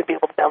Android, you should be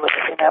able to download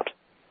the same apps.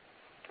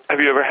 Have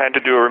you ever had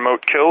to do a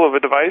remote kill of a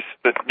device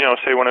that,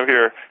 say one of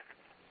your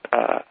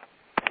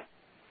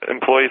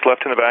employees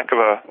left in the back of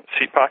a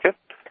seat pocket?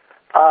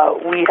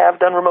 We have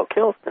done remote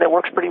kills, and it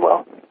works pretty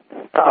well.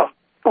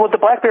 Well, the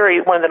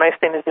BlackBerry, one of the nice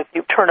things is if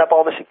you turn up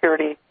all the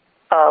security,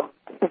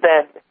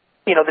 then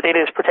the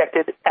data is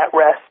protected at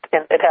rest,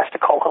 and it has to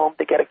call home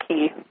to get a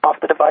key off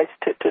the device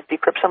to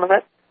decrypt some of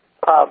it.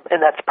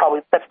 And that's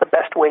the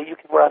best way you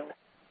can run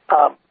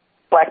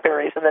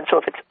BlackBerries. And then so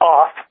if it's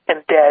off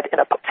and dead in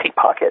a seat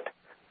pocket,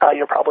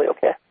 you're probably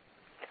okay.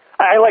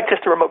 I like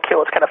just a remote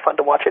kill. It's kind of fun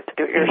to watch it, to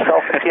do it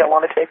yourself and see how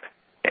long it takes.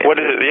 What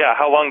is it? Yeah,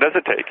 how long does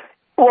it take?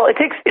 Well,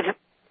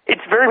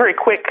 it's very, very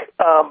quick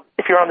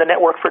if you're on the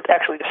network for it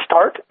actually to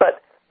start,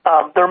 but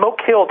the remote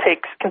kill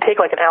can take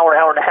like an hour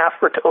and a half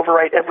for it to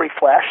overwrite every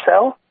flash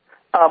cell,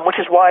 which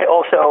is why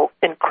also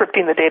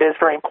encrypting the data is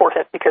very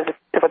important, because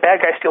if a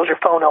bad guy steals your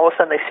phone, all of a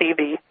sudden they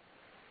see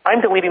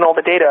I'm deleting all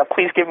the data,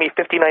 please give me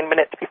 59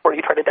 minutes before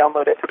you try to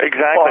download it.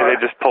 Exactly, they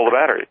just pull the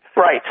battery.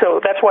 Right, so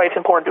that's why it's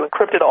important to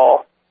encrypt it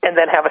all and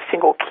then have a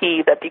single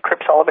key that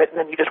decrypts all of it, and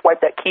then you just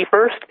wipe that key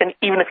first, and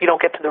even if you don't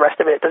get to the rest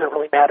of it, it doesn't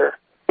really matter.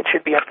 It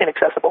should be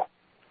inaccessible.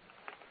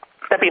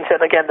 That being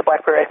said, again, the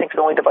BlackBerry, I think, is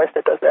the only device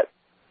that does that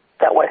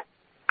way.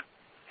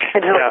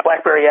 It's just like a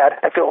BlackBerry ad.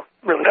 I feel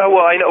really...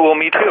 well, I know. Well,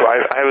 me too.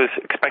 I was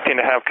expecting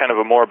to have kind of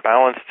a more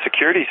balanced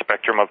security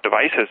spectrum of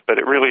devices, but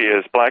it really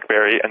is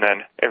BlackBerry and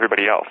then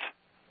everybody else,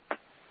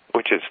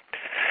 which is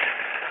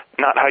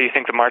not how you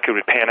think the market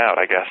would pan out,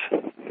 I guess.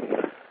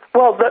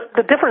 Well,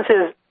 the difference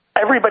is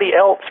everybody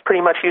else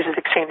pretty much uses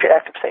Exchange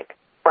ActiveSync,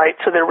 right?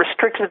 So they're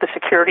restricted to the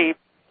security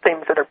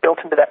things that are built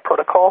into that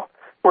protocol,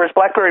 whereas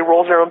BlackBerry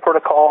rolls their own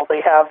protocol.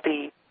 They have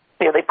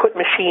they put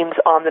machines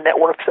on the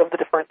networks of the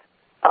different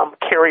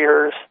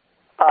carriers.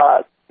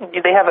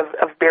 They have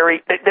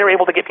they're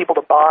able to get people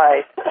to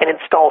buy and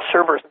install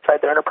servers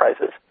inside their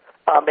enterprises.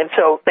 And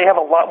so they have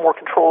a lot more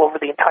control over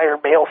the entire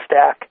mail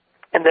stack,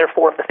 and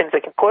therefore the things they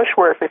can push,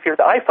 where if you're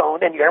the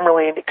iPhone and you're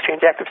emulating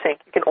Exchange ActiveSync,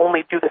 you can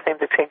only do the things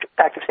Exchange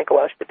ActiveSync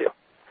allows you to do.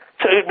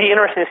 So it would be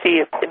interesting to see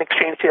if in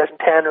Exchange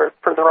 2010 or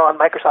further on,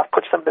 Microsoft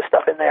puts some of this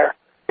stuff in there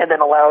and then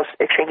allows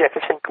Exchange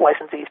ActiveSync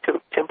licensees to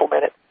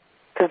implement it,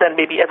 because then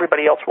maybe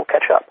everybody else will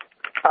catch up.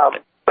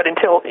 But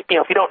until, if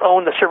you don't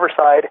own the server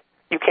side,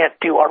 you can't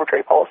do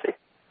arbitrary policy.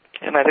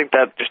 And I think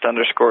that just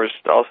underscores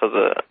also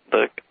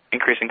the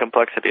increasing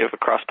complexity of a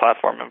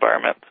cross-platform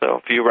environment. So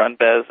if you run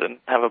Bez and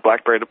have a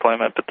BlackBerry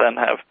deployment, but then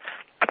have,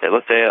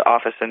 let's say, an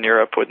office in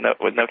Europe with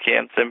Nokia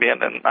and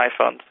Symbian and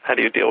iPhones, how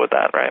do you deal with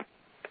that, right?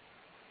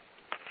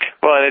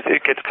 Well,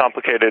 it gets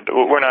complicated.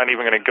 We're not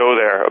even going to go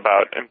there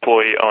about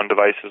employee-owned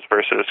devices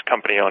versus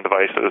company-owned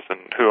devices and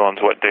who owns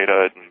what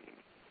data.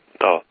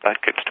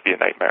 That gets to be a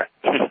nightmare.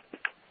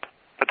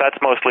 But that's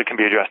mostly can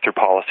be addressed through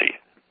policy.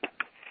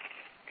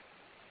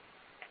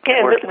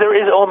 Yeah, and there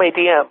is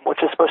OMADM,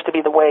 which is supposed to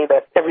be the way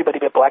that everybody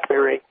at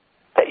BlackBerry,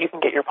 that you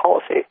can get your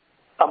policy.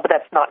 But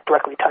that's not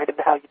directly tied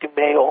into how you do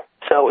mail,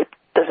 so it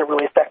doesn't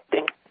really affect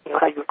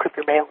how you encrypt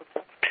your mail.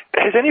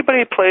 Has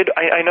anybody played,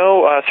 I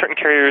know certain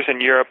carriers in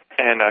Europe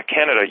and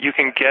Canada, you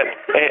can get,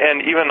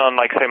 and even on,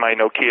 like, say, my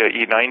Nokia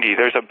E90,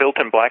 there's a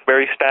built-in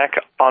BlackBerry stack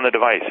on the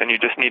device, and you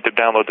just need to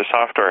download the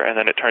software, and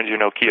then it turns your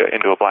Nokia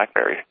into a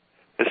BlackBerry,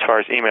 as far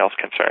as email is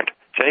concerned.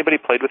 Has anybody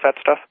played with that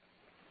stuff?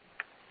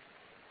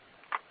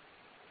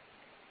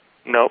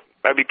 No?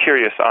 I'd be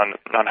curious on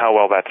how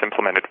well that's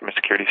implemented from a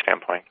security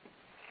standpoint.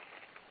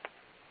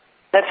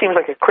 That seems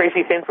like a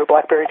crazy thing for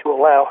BlackBerry to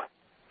allow.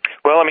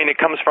 Well, I mean, it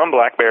comes from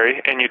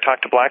BlackBerry, and you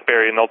talk to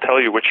BlackBerry, and they'll tell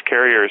you which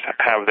carriers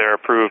have their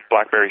approved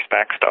BlackBerry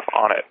stack stuff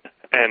on it.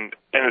 And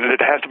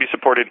it has to be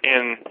supported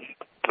in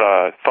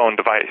the phone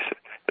device.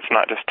 It's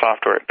not just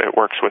software. It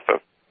works with the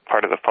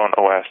part of the phone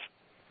OS.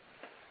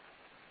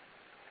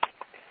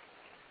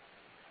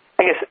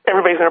 I guess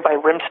everybody's going to buy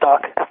RIM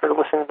stock after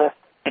listening to this.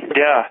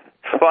 Yeah.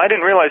 Well, I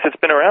didn't realize it's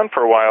been around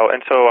for a while,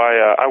 and so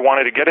I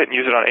wanted to get it and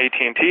use it on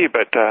AT&T,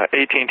 but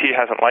AT&T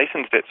hasn't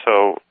licensed it,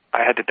 so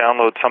I had to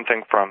download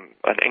something from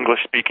an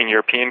English-speaking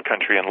European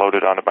country and load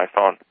it onto my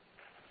phone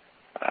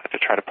to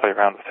try to play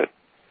around with it.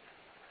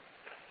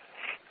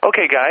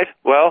 Okay, guys.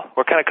 Well,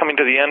 we're kind of coming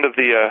to the end of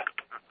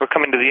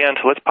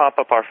so let's pop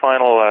up our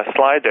final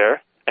slide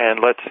there,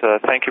 and let's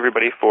thank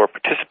everybody for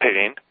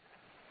participating.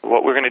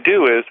 What we're going to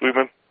do is we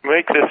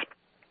make this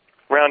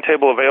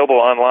roundtable available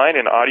online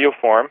in audio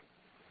form,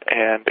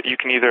 and you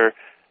can either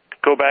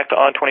go back to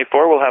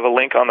On24. We'll have a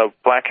link on the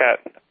Black Hat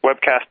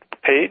webcast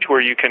page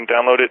where you can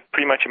download it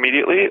pretty much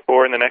immediately,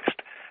 or in the next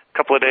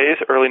couple of days,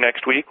 early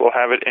next week, we'll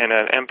have it in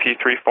an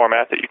MP3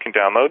 format that you can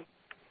download,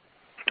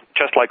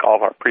 just like all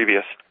of our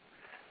previous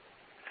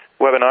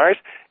webinars.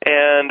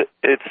 And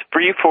it's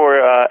free for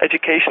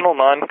educational,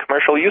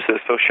 non-commercial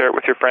uses, so share it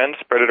with your friends,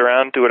 spread it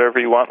around, do whatever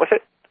you want with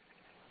it.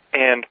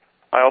 And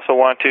I also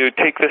want to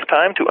take this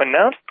time to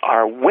announce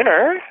our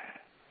winner,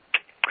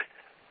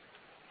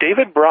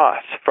 David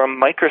Bross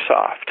from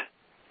Microsoft.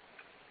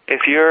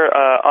 If you're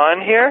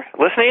on here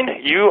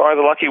listening, you are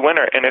the lucky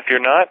winner. And if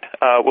you're not,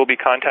 we'll be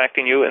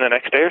contacting you in the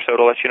next day or so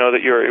to let you know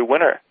that you're a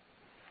winner.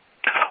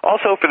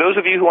 Also, for those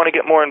of you who want to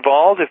get more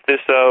involved, if this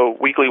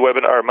weekly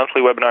webinar or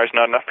monthly webinar is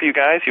not enough for you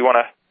guys, you want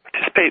to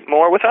participate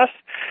more with us,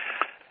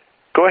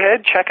 go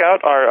ahead, check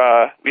out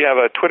our, we have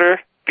a Twitter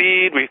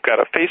feed, we've got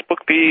a Facebook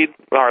feed,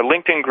 our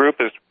LinkedIn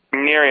group is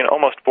nearing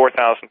almost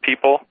 4,000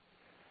 people,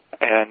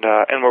 and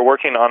we're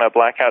working on a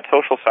Black Hat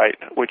social site,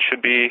 which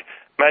should be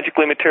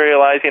magically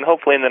materializing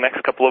hopefully in the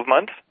next couple of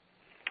months,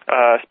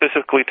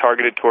 specifically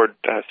targeted toward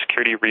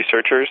security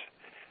researchers.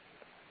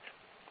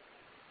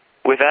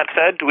 With that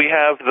said, do we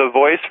have the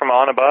voice from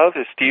on above?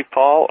 Is Steve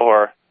Paul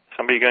or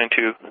somebody going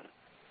to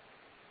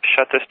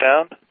shut this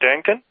down?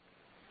 Darrington?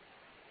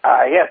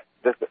 Yes.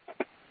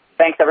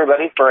 Thanks,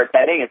 everybody, for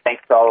attending, and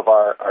thanks to all of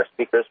our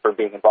speakers for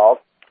being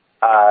involved.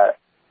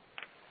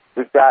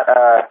 We've got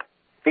a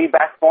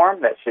feedback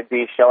form that should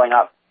be showing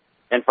up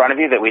in front of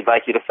you that we'd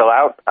like you to fill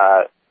out.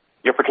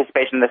 Your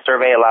participation in the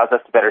survey allows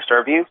us to better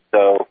serve you,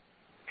 so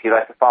if you'd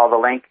like to follow the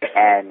link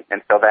and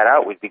fill that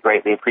out, we'd be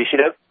greatly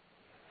appreciative.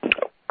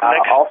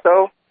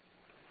 Also,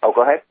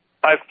 go ahead.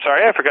 I'm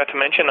sorry, I forgot to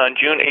mention on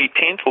June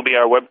 18th will be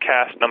our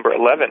webcast number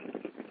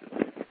 11.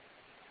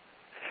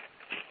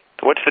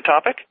 What's the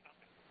topic?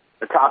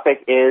 The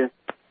topic is,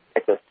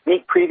 it's a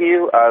sneak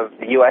preview of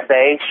the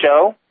USA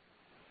show,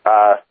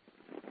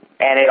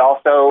 and we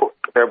also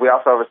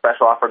have a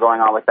special offer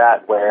going on with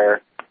that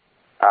where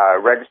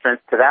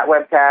registrants to that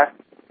webcast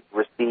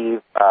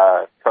receive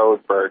a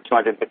code for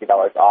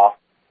 $250 off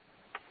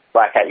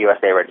Black Hat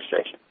USA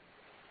registration.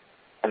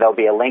 And there'll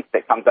be a link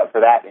that comes up for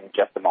that in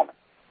just a moment.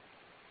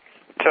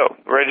 So,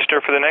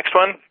 register for the next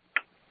one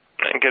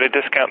and get a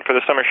discount for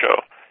the summer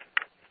show.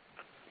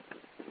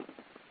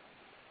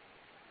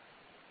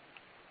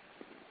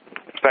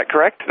 Is that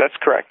correct? That's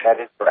correct. That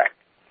is correct.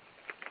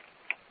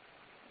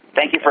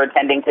 Thank you for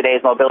attending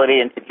today's Mobility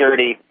and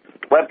Security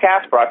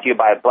webcast brought to you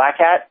by Black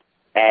Hat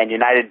and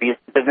United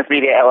Business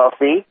Media,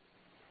 LLC.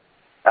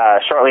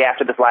 Shortly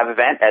after this live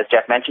event, as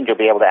Jeff mentioned, you'll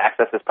be able to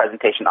access this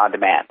presentation on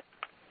demand.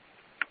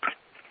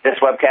 This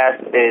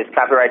webcast is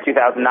copyright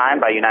 2009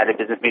 by United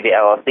Business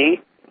Media, LLC.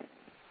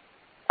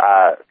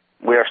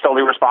 We are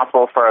solely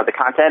responsible for the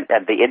content,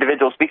 and the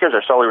individual speakers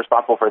are solely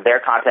responsible for their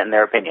content and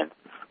their opinions.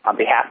 On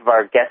behalf of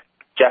our guest,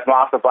 Jeff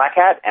Moss of Black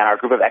Hat, and our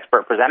group of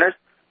expert presenters,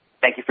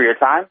 thank you for your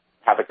time.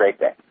 Have a great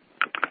day.